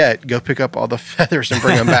said, "Not yet. Go pick up all the feathers and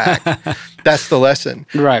bring them back." That's the lesson.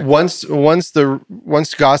 Right. Once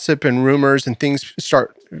gossip and rumors and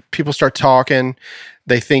people start talking,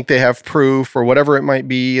 they think they have proof or whatever it might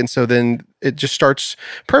be. And so then it just starts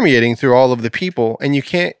permeating through all of the people,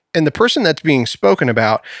 and the person that's being spoken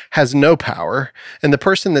about has no power. And the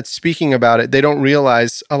person that's speaking about it, they don't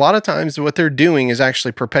realize a lot of times what they're doing is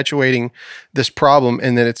actually perpetuating this problem.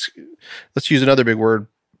 And then let's use another big word,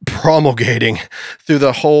 promulgating through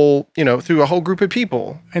a whole group of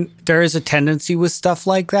people. And there is a tendency with stuff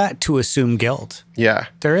like that to assume guilt. Yeah.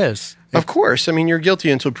 There is. Of course. I mean, you're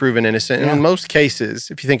guilty until proven innocent. And in most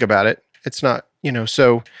cases, if you think about it, it's not,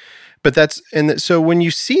 so when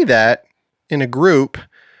you see that in a group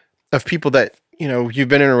of people that, you've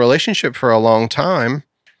been in a relationship for a long time,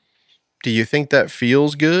 do you think that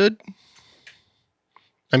feels good?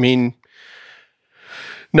 I mean,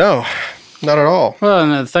 No, not at all. Well,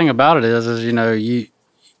 and the thing about it is you know,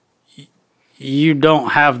 you don't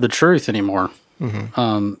have the truth anymore.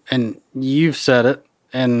 And you've said it,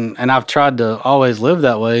 and I've tried to always live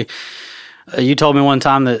that way. You told me one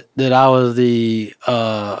time that I was the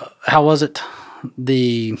how was it?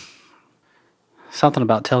 The something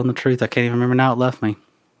about telling the truth. I can't even remember now. It left me.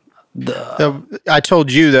 I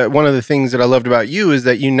told you that one of the things that I loved about you is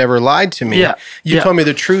that you never lied to me. Yeah. You told me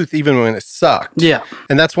the truth even when it sucked. Yeah.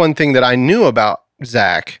 And that's one thing that I knew about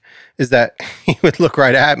Zach is that he would look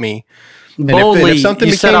right at me. Boldly, and if something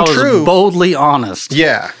you said became I was true, boldly honest.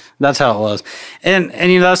 yeah, That's how it was. And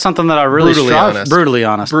you know, that's something that I really Brutally honest. brutally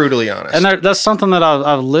honest. brutally honest. And that's something that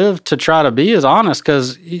I've lived to try to be as honest,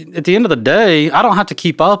 because at the end of the day, I don't have to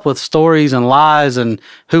keep up with stories and lies and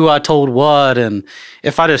who I told what. And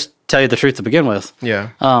if I just tell you the truth to begin with, yeah.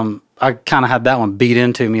 I kind of had that one beat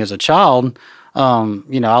into me as a child.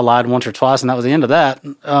 You know, I lied once or twice, and that was the end of that.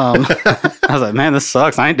 I was like, man, this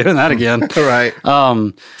sucks. I ain't doing that again. Right.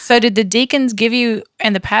 So did the deacons give you,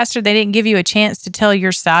 and the pastor, they didn't give you a chance to tell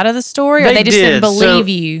your side of the story, or they just didn't believe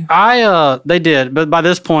you? They did, but by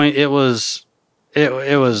this point, it was too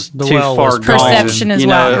well far was gone. Perception is You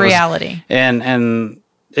know, what it was- reality. and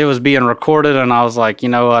it was being recorded, and I was like, you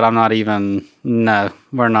know what? I'm not even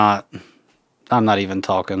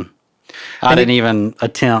talking. I didn't even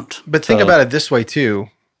attempt. But think about it this way too.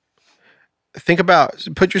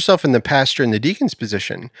 Put yourself in the pastor and the deacon's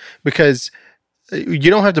position, because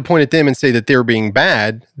you don't have to point at them and say that they're being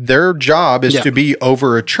bad. Their job is to be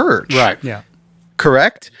over a church. Right. Yeah.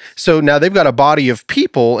 Correct? So now they've got a body of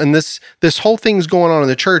people, and this whole thing's going on in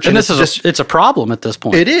the church. And it's a problem at this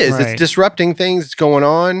point. It is. Right. It's disrupting things. It's going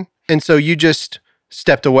on. And so you just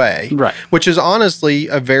stepped away. Right. Which is honestly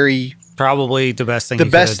a very... Probably the best thing. The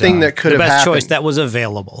best thing that could have the best choice happened. that was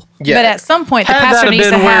available. Yeah. But at some point, the Had pastor that needs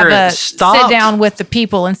to been have where a it stopped- sit down with the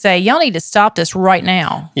people and say, y'all need to stop this right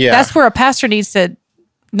now. Yeah. That's where a pastor needs to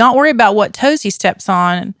not worry about what toes he steps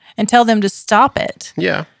on and tell them to stop it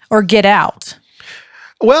Yeah. or get out.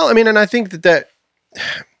 Well, I mean, and I think that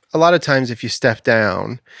a lot of times if you step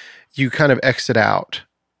down, you kind of exit out.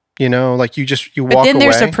 You know, like you walk away. But then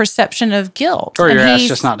there's a perception of guilt. Or and you're asked he's-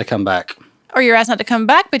 just not to come back. Or you're asked not to come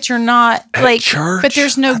back, but you're not but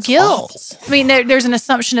there's no guilt. I mean, there's an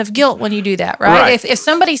assumption of guilt when you do that, right? Right. If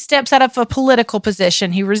somebody steps out of a political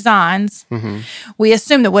position, he resigns, Mm-hmm. we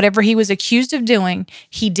assume that whatever he was accused of doing,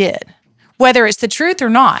 he did, whether it's the truth or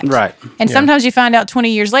not. Right. And sometimes you find out 20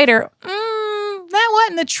 years later, that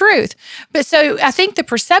wasn't the truth. But so I think the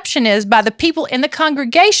perception is by the people in the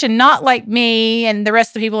congregation, not like me and the rest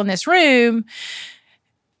of the people in this room,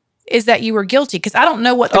 is that you were guilty, because I don't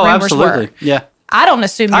know what the rumors were. Yeah. I don't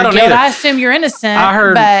assume I you're don't guilty. either. I assume you're innocent.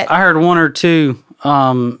 I but heard one or two,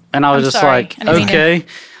 and I was I'm just sorry. like, I didn't mean to- okay.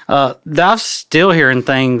 I'm still hearing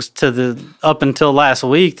things up until last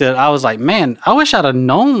week that I was like, man, I wish I'd have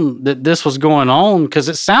known that this was going on, because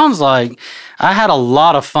it sounds like I had a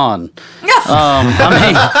lot of fun. I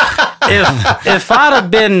mean, if I'd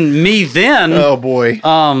have been me then, Oh, boy.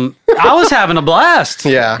 I was having a blast.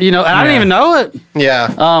 Yeah. You know, and I didn't even know it.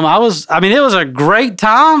 Yeah. It was a great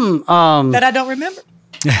time. that I don't remember.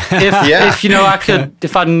 If you know,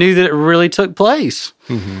 if I knew that it really took place.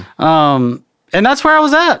 And that's where I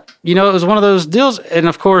was at. You know, it was one of those deals. And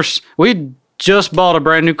of course, we just bought a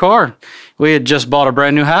brand new car. We had just bought a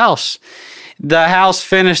brand new house. The house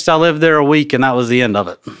finished. I lived there a week, and that was the end of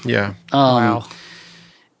it. Yeah. Wow.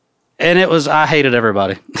 And I hated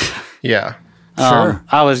everybody. Yeah. Sure.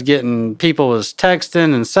 I was people was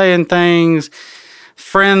texting and saying things.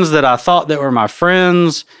 Friends that I thought that were my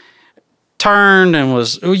friends turned and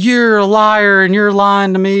was, oh, you're a liar and you're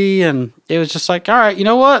lying to me. And it was just like, all right, you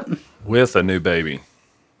know what? With a new baby.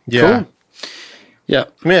 Yeah. Cool. Yeah.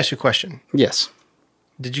 Let me ask you a question. Yes.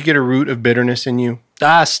 Did you get a root of bitterness in you?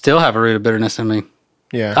 I still have a root of bitterness in me.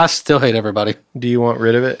 Yeah. I still hate everybody. Do you want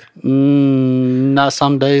rid of it? Not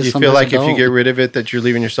some days. You some feel days like I if you don't. get rid of it, that you're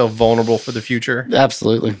leaving yourself vulnerable for the future?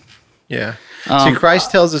 Absolutely. Yeah. See,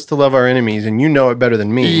 Christ tells us to love our enemies, and you know it better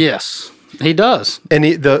than me. Yes, he does. And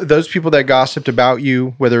those people that gossiped about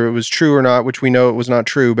you, whether it was true or not, which we know it was not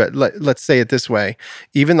true, but let's say it this way.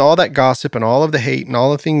 Even all that gossip and all of the hate and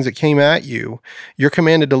all the things that came at you, you're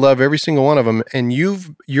commanded to love every single one of them. And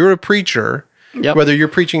you're a preacher. Yep. Whether you're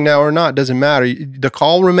preaching now or not, doesn't matter. The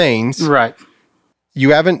call remains. Right.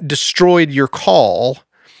 You haven't destroyed your call.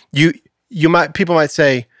 People might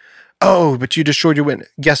say, "Oh, but you destroyed your witness."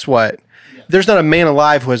 Guess what? There's not a man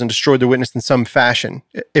alive who hasn't destroyed their witness in some fashion.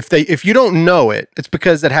 If you don't know it, it's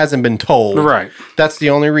because it hasn't been told. Right. That's the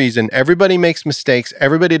only reason. Everybody makes mistakes.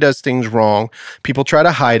 Everybody does things wrong. People try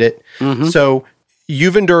to hide it. Mm-hmm. So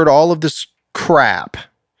you've endured all of this crap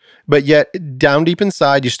but yet down deep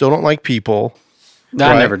inside, you still don't like people.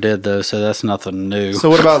 I Right. never did though, so that's nothing new. So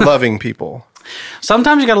what about loving people?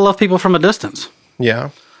 Sometimes you got to love people from a distance. Yeah.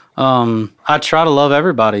 I try to love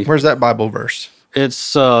everybody. Where's that Bible verse? It's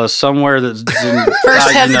somewhere that's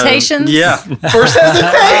First hesitations? Yeah. First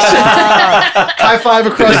hesitation. High five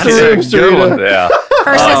across the room, Good one. Sarita. Yeah.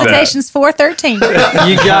 First hesitations 4:13.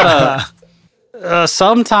 You gotta.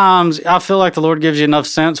 Sometimes I feel like the Lord gives you enough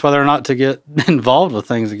sense whether or not to get involved with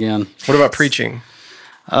things again. What about preaching?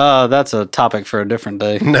 That's a topic for a different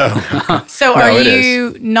day. No. So No, are it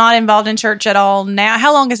you not involved in church at all now?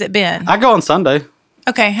 How long has it been? I go on Sunday.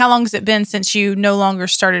 Okay, how long has it been since you no longer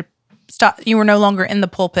you were no longer in the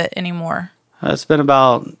pulpit anymore? It's been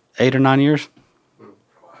about 8 or 9 years.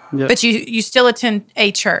 Yep. But you still attend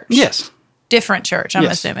a church? Yes, Different church, I'm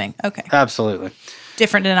Yes. assuming. Okay. absolutely.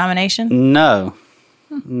 Different denomination? No,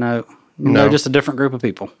 just a different group of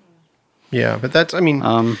people. Yeah, but that's,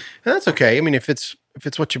 that's okay. I mean, if it's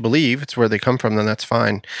what you believe, it's where they come from, then that's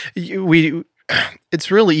fine. It's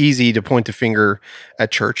really easy to point the finger at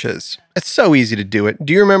churches. It's so easy to do it.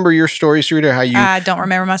 Do you remember your story, Sarita, how you... I don't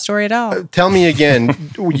remember my story at all. Tell me again,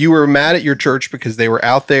 you were mad at your church because they were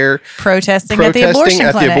out there Protesting at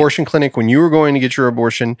the abortion clinic when you were going to get your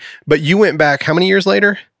abortion, but you went back how many years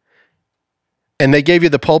later? And they gave you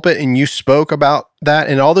the pulpit and you spoke about that,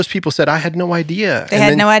 and all those people said, I had no idea. They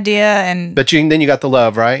had no idea, and... But then you got the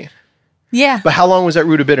love, right? Yeah. But how long was that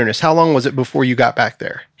root of bitterness? How long was it before you got back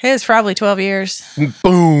there? It was probably 12 years.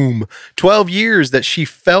 Boom. 12 years that she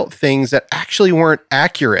felt things that actually weren't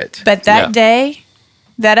accurate. But that day,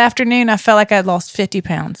 that afternoon, I felt like I had lost 50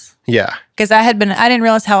 pounds. Yeah. Because I didn't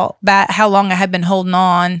realize how long I had been holding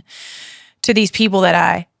on to these people that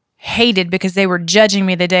I hated because they were judging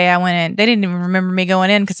me the day I went in. They didn't even remember me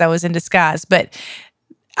going in because I was in disguise. But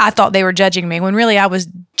I thought they were judging me when really I was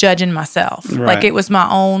judging myself. Right. Like it was my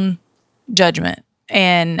own judgment,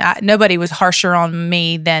 and nobody was harsher on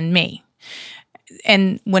me than me.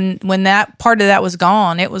 And when that part of that was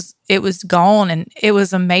gone, it was gone, and it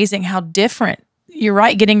was amazing how different, you're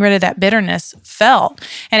right, getting rid of that bitterness felt.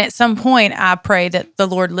 And at some point, I pray that the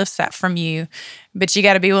Lord lifts that from you, but you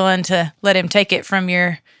got to be willing to let Him take it from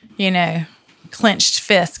your, clenched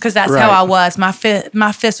fist, because that's how I was. My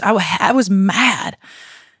fist, I was mad,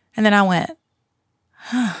 and then I went,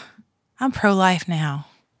 I'm pro-life now.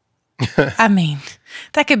 I mean,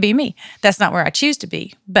 that could be me. That's not where I choose to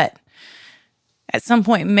be. But at some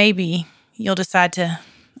point, maybe you'll decide to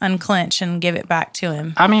unclench and give it back to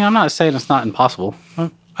Him. I mean, I'm not saying it's not impossible.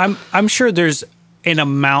 I'm sure there's an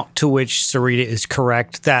amount to which Sarita is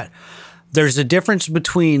correct that there's a difference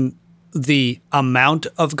between the amount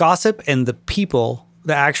of gossip and the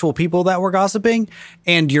actual people that were gossiping,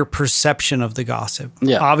 and your perception of the gossip.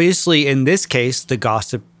 Yeah. Obviously, in this case, the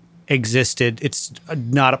gossip existed. It's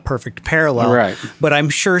not a perfect parallel, Right. But I'm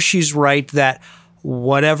sure she's right that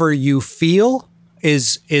whatever you feel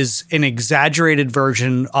is an exaggerated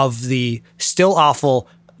version of the still awful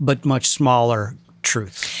but much smaller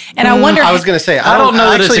truth. And I wonder. I was going to say, I don't know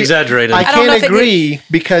that it's exaggerated. I don't know can't if agree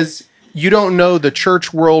because you don't know the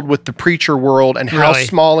church world with the preacher world and how Really?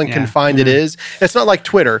 small and Yeah. confined it is. It's not like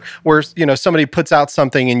Twitter where, somebody puts out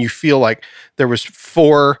something and you feel like there was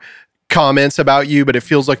 4 comments about you, but it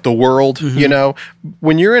feels like the world,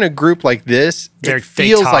 when you're in a group like this, They it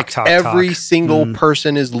feels talk, like talk, every talk. single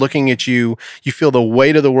person is looking at you. You feel the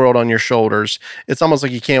weight of the world on your shoulders. It's almost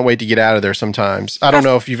like you can't wait to get out of there sometimes. I don't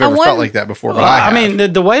know if you've ever felt like that before, but I have. I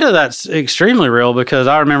mean, the weight of that's extremely real because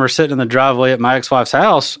I remember sitting in the driveway at my ex-wife's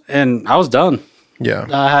house and I was done. Yeah.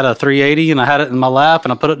 I had a 380 and I had it in my lap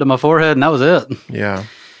and I put it to my forehead and that was it. Yeah.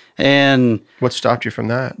 And What stopped you from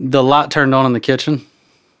that? the light turned on in the kitchen.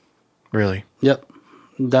 Really? Yep.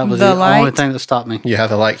 That was The the only light? thing that stopped me. Yeah,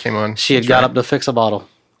 the light came on. She had got up to fix a bottle.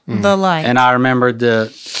 the light. And I remembered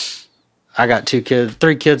that I got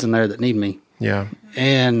 3 kids in there that need me. Yeah.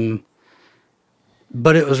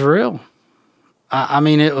 But it was real. I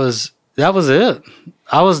mean, that was it.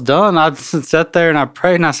 I was done. I sat there and I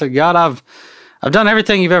prayed and I said, God, I've done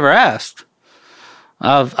everything you've ever asked.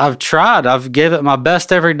 I've tried. I've gave it my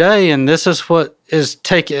best every day, and this is what is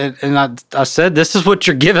taken. And I said, this is what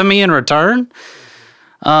you're giving me in return.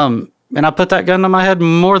 And I put that gun to my head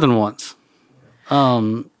more than once.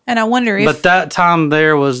 And I wonder if... But that time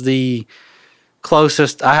there was the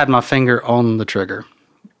closest. I had my finger on the trigger,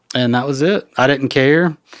 and that was it. I didn't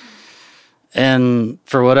care. And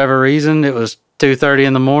for whatever reason, it was 2:30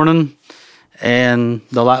 in the morning, and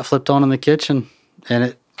the light flipped on in the kitchen, and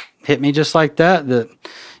it hit me just like that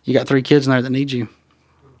you got 3 kids in there that need you.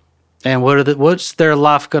 And what's their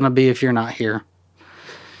life going to be if you're not here?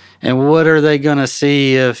 And what are they going to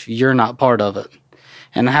see if you're not part of it?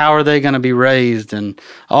 And how are they going to be raised? And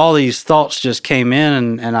all these thoughts just came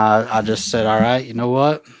in, and I just said, all right, you know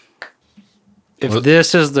what? If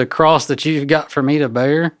this is the cross that you've got for me to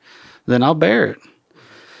bear, then I'll bear it.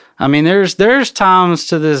 I mean, there's times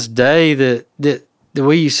to this day that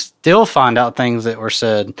we still find out things that were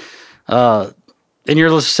said. And you're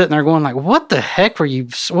just sitting there going like, what the heck what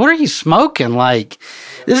are you smoking? Like,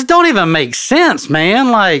 this don't even make sense,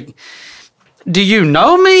 man. Like, do you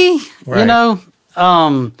know me? Right. You know?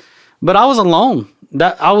 But I was alone.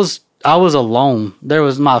 I was alone. There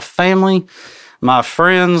was my family, my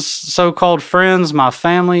friends, so-called friends, my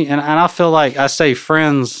family. And I feel like I say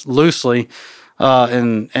friends loosely,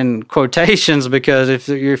 in quotations, because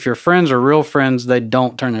if your friends are real friends, they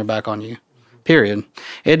don't turn their back on you. Period.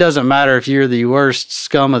 It doesn't matter if you're the worst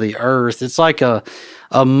scum of the earth. It's like a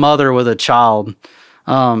mother with a child.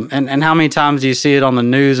 And how many times do you see it on the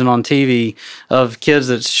news and on TV of kids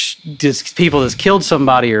just people that's killed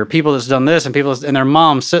somebody, or people that's done this, and and their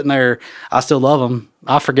mom sitting there, I still love them.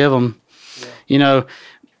 I forgive them. Yeah. You know,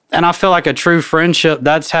 and I feel like a true friendship,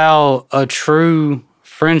 that's how a true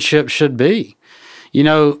friendship should be. You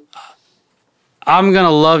know, I'm going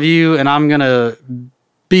to love you, and I'm going to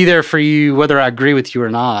be there for you whether I agree with you or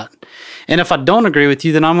not. And if I don't agree with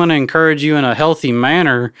you, then I'm going to encourage you in a healthy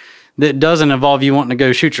manner that doesn't involve you wanting to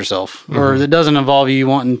go shoot yourself, or that doesn't involve you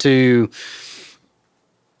wanting to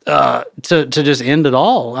just end it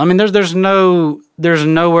all. I mean, there's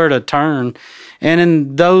nowhere to turn. And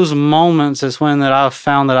in those moments is when that I've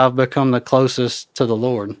found that I've become the closest to the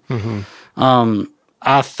Lord.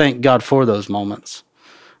 I thank God for those moments.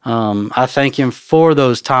 I thank Him for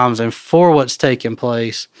those times and for what's taken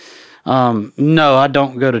place. No, I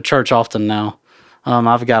don't go to church often now.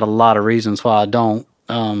 I've got a lot of reasons why I don't.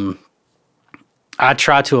 I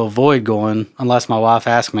try to avoid going unless my wife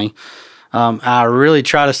asks me. I really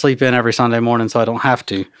try to sleep in every Sunday morning so I don't have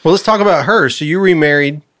to. Well, let's talk about her. So you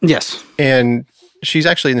remarried. Yes. And she's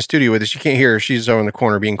actually in the studio with us. You can't hear her. She's over in the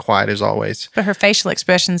corner being quiet as always. But her facial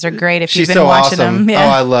expressions are great if she's you've been so watching awesome. them. Yeah. Oh,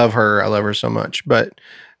 I love her. I love her so much. But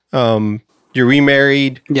you're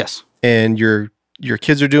remarried. Yes. And your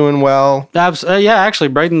kids are doing well. Yeah, actually,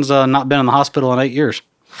 Braden's not been in the hospital in 8 years.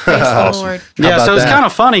 Praise the Lord. Yeah, so it's kind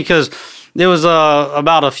of funny because it was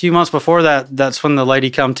about a few months before that. That's when the lady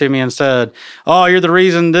come to me and said, "Oh, you're the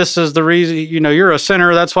reason. This is the reason. You know, you're a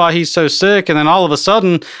sinner. That's why he's so sick." And then all of a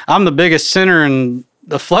sudden, I'm the biggest sinner in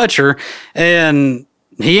the Fletcher, and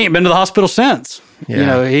he ain't been to the hospital since. Yeah. You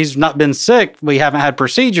know, he's not been sick. We haven't had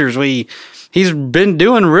procedures. He's been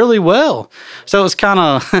doing really well. So it's kind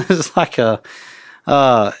of it's like it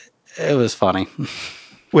was funny.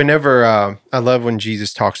 Whenever I love when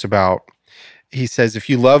Jesus talks about, he says, if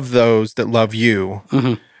you love those that love you,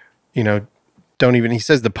 you know, don't even, he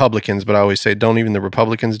says the publicans, but I always say, don't even the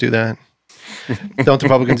Republicans do that. Don't the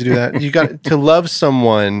publicans do that? You got to love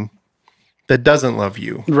someone that doesn't love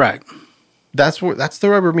you. Right. That's the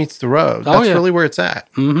rubber meets the road. That's really where it's at.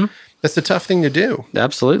 That's the tough thing to do.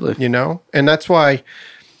 Absolutely. You know? And that's why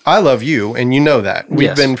I love you, and you know that.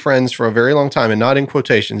 We've been friends for a very long time, and not in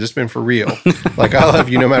quotations. It's been for real. Like, I love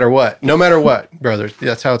you no matter what. No matter what, brother.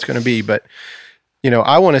 That's how it's going to be. But, you know,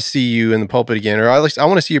 I want to see you in the pulpit again, or at least I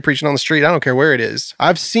want to see you preaching on the street. I don't care where it is.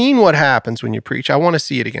 I've seen what happens when you preach. I want to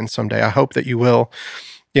see it again someday. I hope that you will.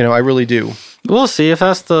 You know, I really do. We'll see if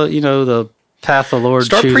that's the path the Lord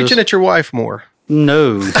Start chooses. preaching at your wife more.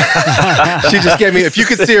 No. She just gave me, if you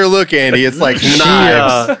could see her look, Andy, it's like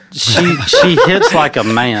knives. She hits like a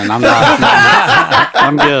man. I'm not.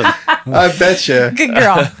 I'm good. I bet you. Good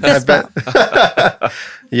girl. I bet.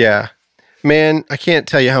 Yeah. Man, I can't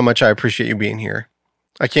tell you how much I appreciate you being here.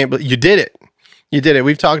 I can't believe you did it. You did it.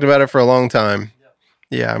 We've talked about it for a long time.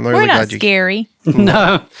 Yeah, I'm really We're not glad you. scary.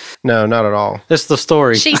 No, not at all. It's the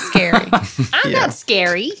story. She's scary. I'm not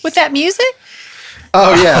scary. With that music?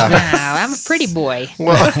 Oh, yeah. No, I'm a pretty boy.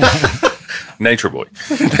 Well, Nature boy.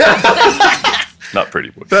 Not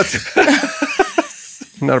pretty boy. That's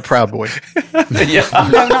not a proud boy. Yeah.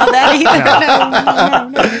 No, not that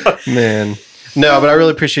either. No. Man. No, but I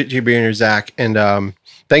really appreciate you being here, Zach. And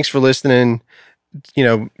thanks for listening. You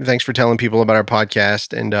know, thanks for telling people about our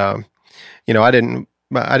podcast. And, you know, I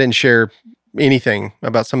didn't share anything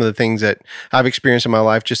about some of the things that I've experienced in my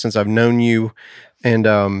life just since I've known you.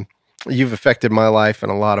 And you've affected my life in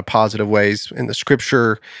a lot of positive ways. In the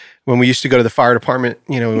scripture, when we used to go to the fire department,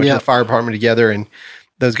 you know, we went to the fire department together, and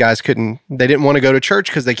those guys they didn't want to go to church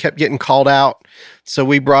because they kept getting called out. So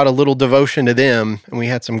we brought a little devotion to them, and we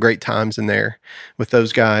had some great times in there with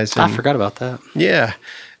those guys. And, I forgot about that. Yeah.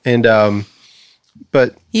 And,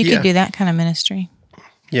 but You could do that kind of ministry.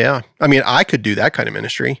 Yeah. I mean, I could do that kind of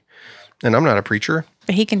ministry, and I'm not a preacher.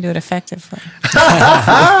 But he can do it effectively.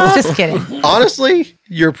 Just kidding. Honestly,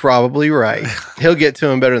 you're probably right. He'll get to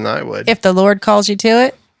him better than I would. If the Lord calls you to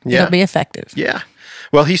it, Yeah. it'll be effective. Yeah.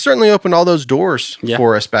 Well, he certainly opened all those doors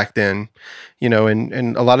for us back then,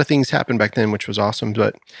 and a lot of things happened back then, which was awesome.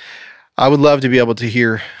 But I would love to be able to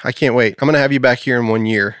hear. I can't wait. I'm going to have you back here in 1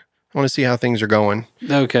 year. I want to see how things are going.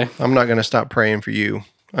 Okay. I'm not going to stop praying for you.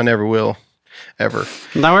 I never will, ever.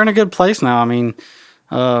 Now we're in a good place now. I mean,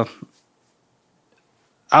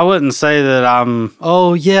 I wouldn't say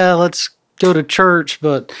that let's go to church,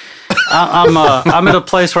 but I'm at a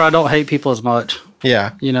place where I don't hate people as much.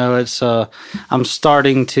 Yeah. It's I'm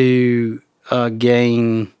starting to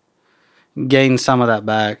gain some of that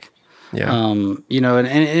back. Yeah. And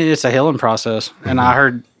it's a healing process. Mm-hmm. And I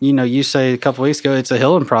heard, you say a couple weeks ago, it's a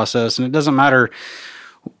healing process, and it doesn't matter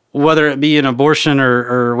whether it be an abortion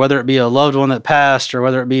or whether it be a loved one that passed or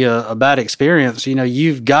whether it be a bad experience.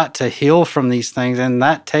 You've got to heal from these things, and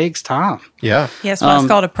that takes time. Yeah. Yes, well, it's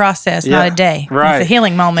called a process, not a day. Right. It's a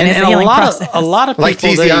healing moment. It's a healing process. A lot of people, like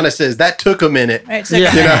Tiziana says, that took a minute. It took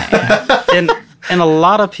a minute. And a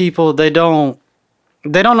lot of people, they don't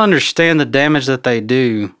understand the damage that they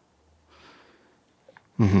do.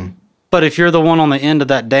 Mm-hmm. But if you're the one on the end of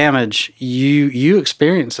that damage, you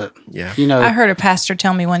experience it. Yeah. I heard a pastor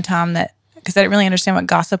tell me one time that, because I didn't really understand what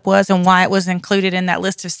gossip was and why it was included in that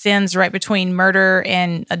list of sins right between murder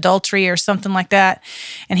and adultery or something like that.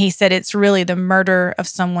 And he said it's really the murder of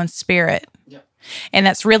someone's spirit. Yep. And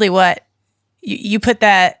that's really what you put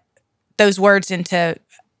those words into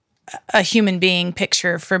a human being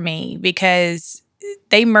picture for me, because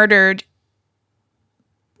they murdered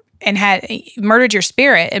and had murdered your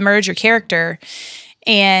spirit and murdered your character,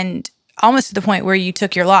 and almost to the point where you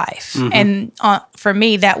took your life. Mm-hmm. And for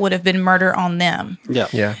me, that would have been murder on them. Yeah.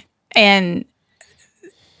 Yeah. And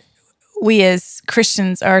we as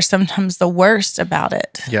Christians are sometimes the worst about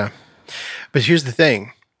it. Yeah. But here's the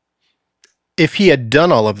thing. If he had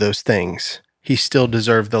done all of those things, he still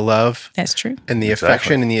deserved the love. That's true. And the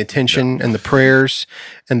affection and the attention and the prayers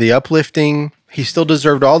and the uplifting. He still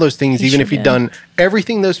deserved all those things, even if he'd done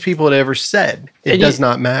everything those people had ever said. It does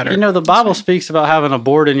not matter. The Bible speaks about having a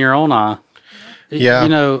board in your own eye. Yeah.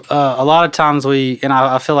 A lot of times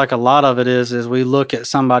I feel like a lot of it is we look at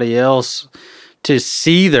somebody else to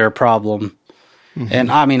see their problem. Mm-hmm.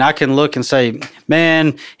 And I mean, I can look and say,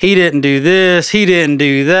 man, he didn't do this, he didn't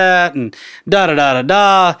do that, and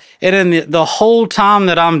da-da-da-da-da. And then the whole time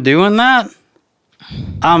that I'm doing that,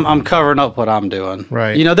 I'm covering up what I'm doing.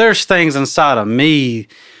 Right. There's things inside of me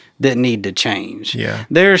that need to change. Yeah.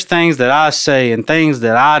 There's things that I say and things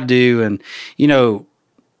that I do, and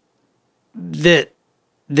that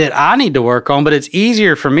I need to work on. But it's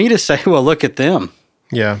easier for me to say, well, look at them.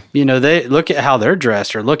 Yeah. They look at how they're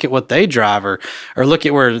dressed, or look at what they drive, or look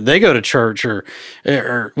at where they go to church, or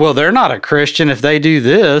well, they're not a Christian if they do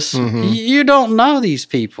this. Mm-hmm. You don't know these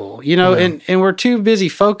people, and we're too busy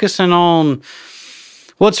focusing on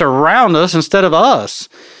what's around us instead of us,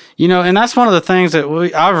 and that's one of the things that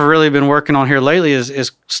I've really been working on here lately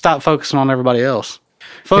is stop focusing on everybody else.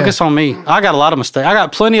 Focus on me. I got a lot of mistakes. I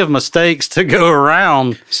got plenty of mistakes to go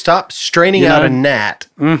around. Stop straining out a gnat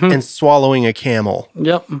and swallowing a camel.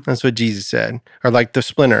 Yep. That's what Jesus said. Or like the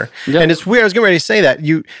splinter. Yep. And it's weird. I was getting ready to say that.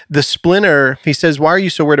 The splinter, he says, why are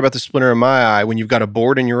you so worried about the splinter in my eye when you've got a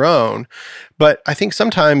board in your own? But I think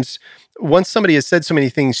sometimes once somebody has said so many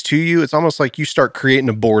things to you, it's almost like you start creating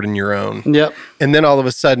a board in your own. Yep. And then all of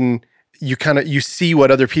a sudden you see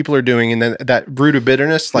what other people are doing, and then that root of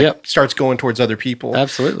bitterness starts going towards other people.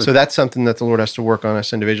 Absolutely. So that's something that the Lord has to work on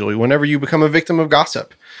us individually whenever you become a victim of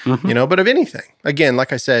gossip, but of anything. Again,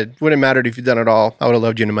 like I said, wouldn't have mattered if you'd done it all. I would have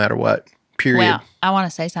loved you no matter what, period. Well, I want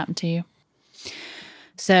to say something to you.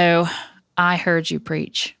 So I heard you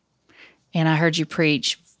preach, and I heard you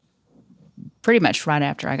preach pretty much right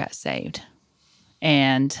after I got saved.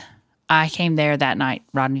 And I came there that night.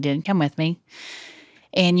 Rodney didn't come with me.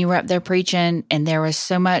 And you were up there preaching, and there was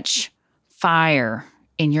so much fire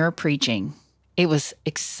in your preaching. It was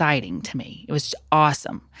exciting to me. It was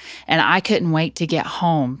awesome. And I couldn't wait to get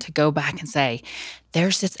home to go back and say,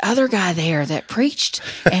 there's this other guy there that preached,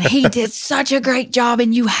 and he did such a great job,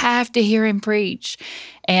 and you have to hear him preach.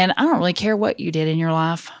 And I don't really care what you did in your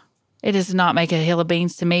life. It does not make a hill of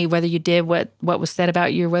beans to me whether you did what was said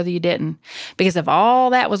about you or whether you didn't. Because if all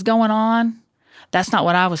that was going on, that's not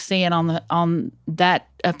what I was seeing on that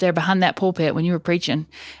up there behind that pulpit when you were preaching,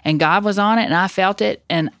 and God was on it, and I felt it,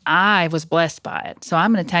 and I was blessed by it. So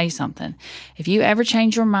I'm going to tell you something. If you ever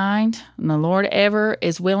change your mind and the Lord ever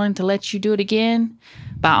is willing to let you do it again,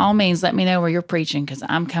 by all means, let me know where you're preaching, because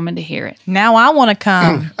I'm coming to hear it. Now I want to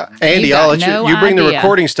come. Andy, I'll let no you bring the idea.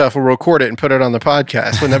 recording stuff. We'll record it and put it on the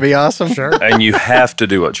podcast. Wouldn't that be awesome? Sure. And you have to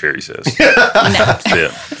do what Cherry says. That's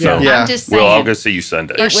it. So Yeah. I'm just saying. we'll all go see you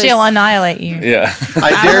Sunday. Or she'll annihilate you. Yeah.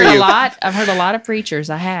 I dare you. I've heard a lot of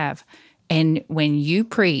preachers. I have, and when you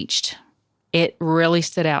preached, it really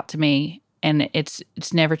stood out to me, and it's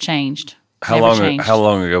never changed. How Never long? changed. How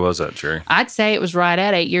long ago was that, Cherry? I'd say it was right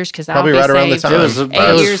at 8 years, because Probably I'll be right around the saved. time. It was, It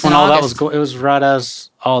 8 was years when in all that August. was it was right as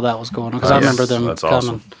all that was going on, because I Yes, remember them that's coming.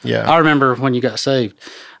 awesome. Yeah. I remember when you got saved.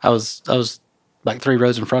 I was like 3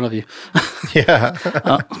 rows in front of you. Yeah.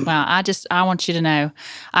 Well, I want you to know,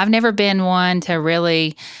 I've never been one to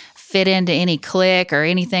really fit into any clique or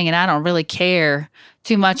anything, and I don't really care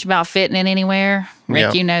too much about fitting in anywhere. Rick,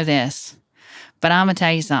 Yeah. you know this. But I'm going to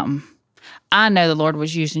tell you something. I know the Lord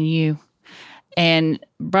was using you. And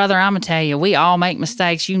brother, I'm going to tell you, we all make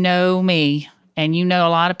mistakes. You know me, and you know a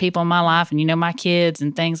lot of people in my life, and you know my kids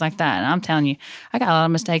and things like that. And I'm telling you, I got a lot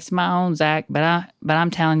of mistakes of my own, Zach, but I'm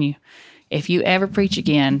telling you, if you ever preach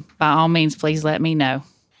again, by all means, please let me know,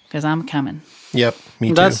 because I'm coming. Yep. Me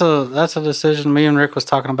too. That's a decision. Me and Rick was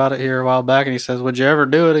talking about it here a while back, and he says, "Would you ever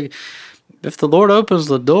do it? If the Lord opens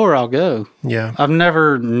the door, I'll go." Yeah. I've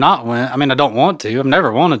never not went. I mean, I don't want to. I've never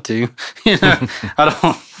wanted to. You know, I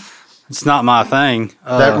don't. It's not my thing.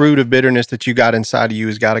 That root of bitterness that you got inside of you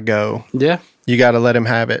has got to go. Yeah. You got to let him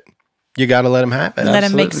have it. You got to let him have it. Let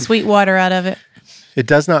him make Absolutely. sweet water out of it. It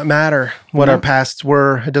does not matter what our pasts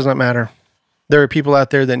were. It does not matter. There are people out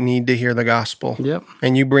there that need to hear the gospel. Yep.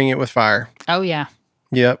 And you bring it with fire. Oh, yeah.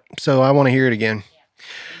 Yep. So I want to hear it again.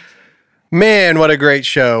 Man, what a great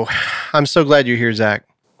show. I'm so glad you're here, Zach.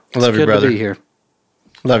 I love It's your good brother. to be here.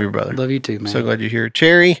 Love your brother. Love you too, man. So glad you're here.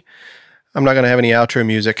 Cherry, I'm not going to have any outro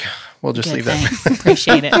music. We'll just Good, leave that. thanks.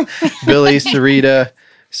 Appreciate it. Billy, Sarita,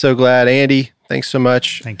 so glad. Andy, thanks so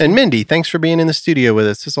much. Thank you. And Mindy, thanks for being in the studio with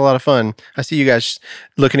us. It's a lot of fun. I see you guys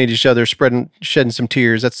looking at each other, shedding some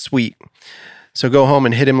tears. That's sweet. So go home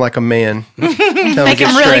and hit him like a man. Tell him to Make get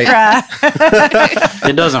him really straight. cry.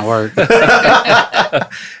 It doesn't work.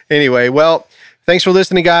 Anyway, well, thanks for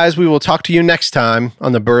listening, guys. We will talk to you next time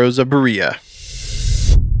on the Burrows of Berea.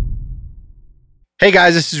 Hey,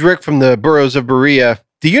 guys, this is Rick from the Burrows of Berea.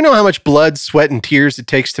 Do you know how much blood, sweat, and tears it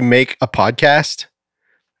takes to make a podcast?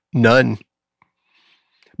 None.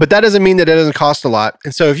 But that doesn't mean that it doesn't cost a lot.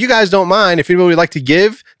 And so if you guys don't mind, if anybody would like to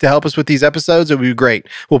give to help us with these episodes, it would be great.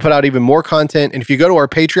 We'll put out even more content. And if you go to our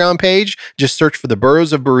Patreon page, just search for the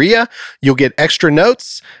Burrows of Berea, you'll get extra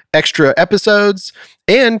notes, extra episodes,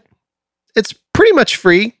 and it's pretty much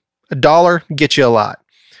free. $1 gets you a lot.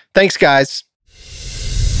 Thanks, guys.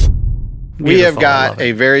 We have Beautiful. I got love a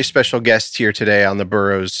it. very special guest here today on the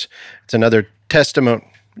Burrows. It's another testimony.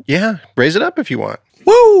 Yeah, raise it up if you want.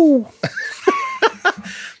 Woo!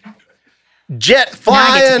 Jet Now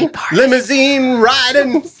I get to flying, be part of it. limousine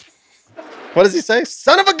riding. What does he say?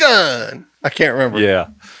 Son of a gun. I can't remember. Yeah.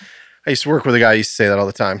 I used to work with a guy who used to say that all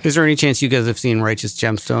the time. Is there any chance you guys have seen Righteous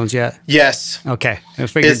Gemstones yet? Yes, Okay. I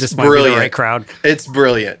figured It's this might be brilliant. the right crowd. it's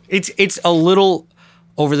brilliant. It's a little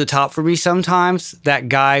over the top for me sometimes. That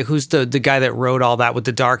guy who's the guy that wrote all that with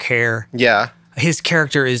the dark hair. Yeah. His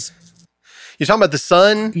character is You're talking about the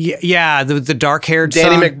son, yeah, the dark haired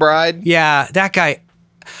Danny son. McBride? Yeah, that guy.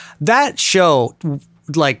 That show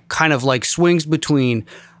kind of swings between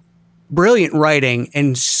brilliant writing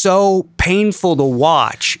and so painful to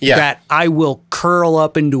watch Yeah. that I will curl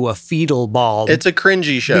up into a fetal ball. It's a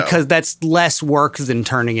cringy show. because that's less work than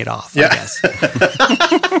turning it off, Yeah. I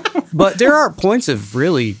guess. But there are points of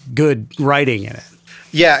really good writing in it.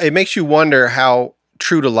 Yeah, it makes you wonder how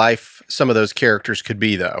true to life some of those characters could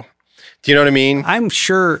be, though. Do you know what I mean? I'm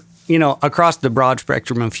sure, across the broad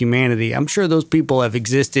spectrum of humanity, I'm sure those people have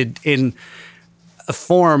existed in a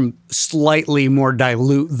form slightly more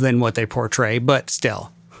dilute than what they portray, but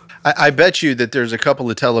still. I bet you that there's a couple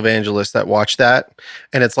of televangelists that watch that,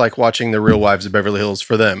 and it's like watching The Real Wives of Beverly Hills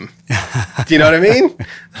for them. Do you know what I mean?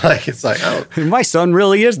 It's like, oh, My son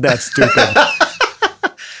really is that stupid.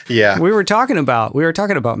 yeah. we were talking about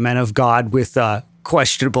men of God with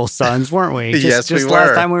questionable sons, weren't we? Yes, we just last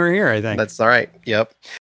were. time we were here, I think. That's all right. Yep.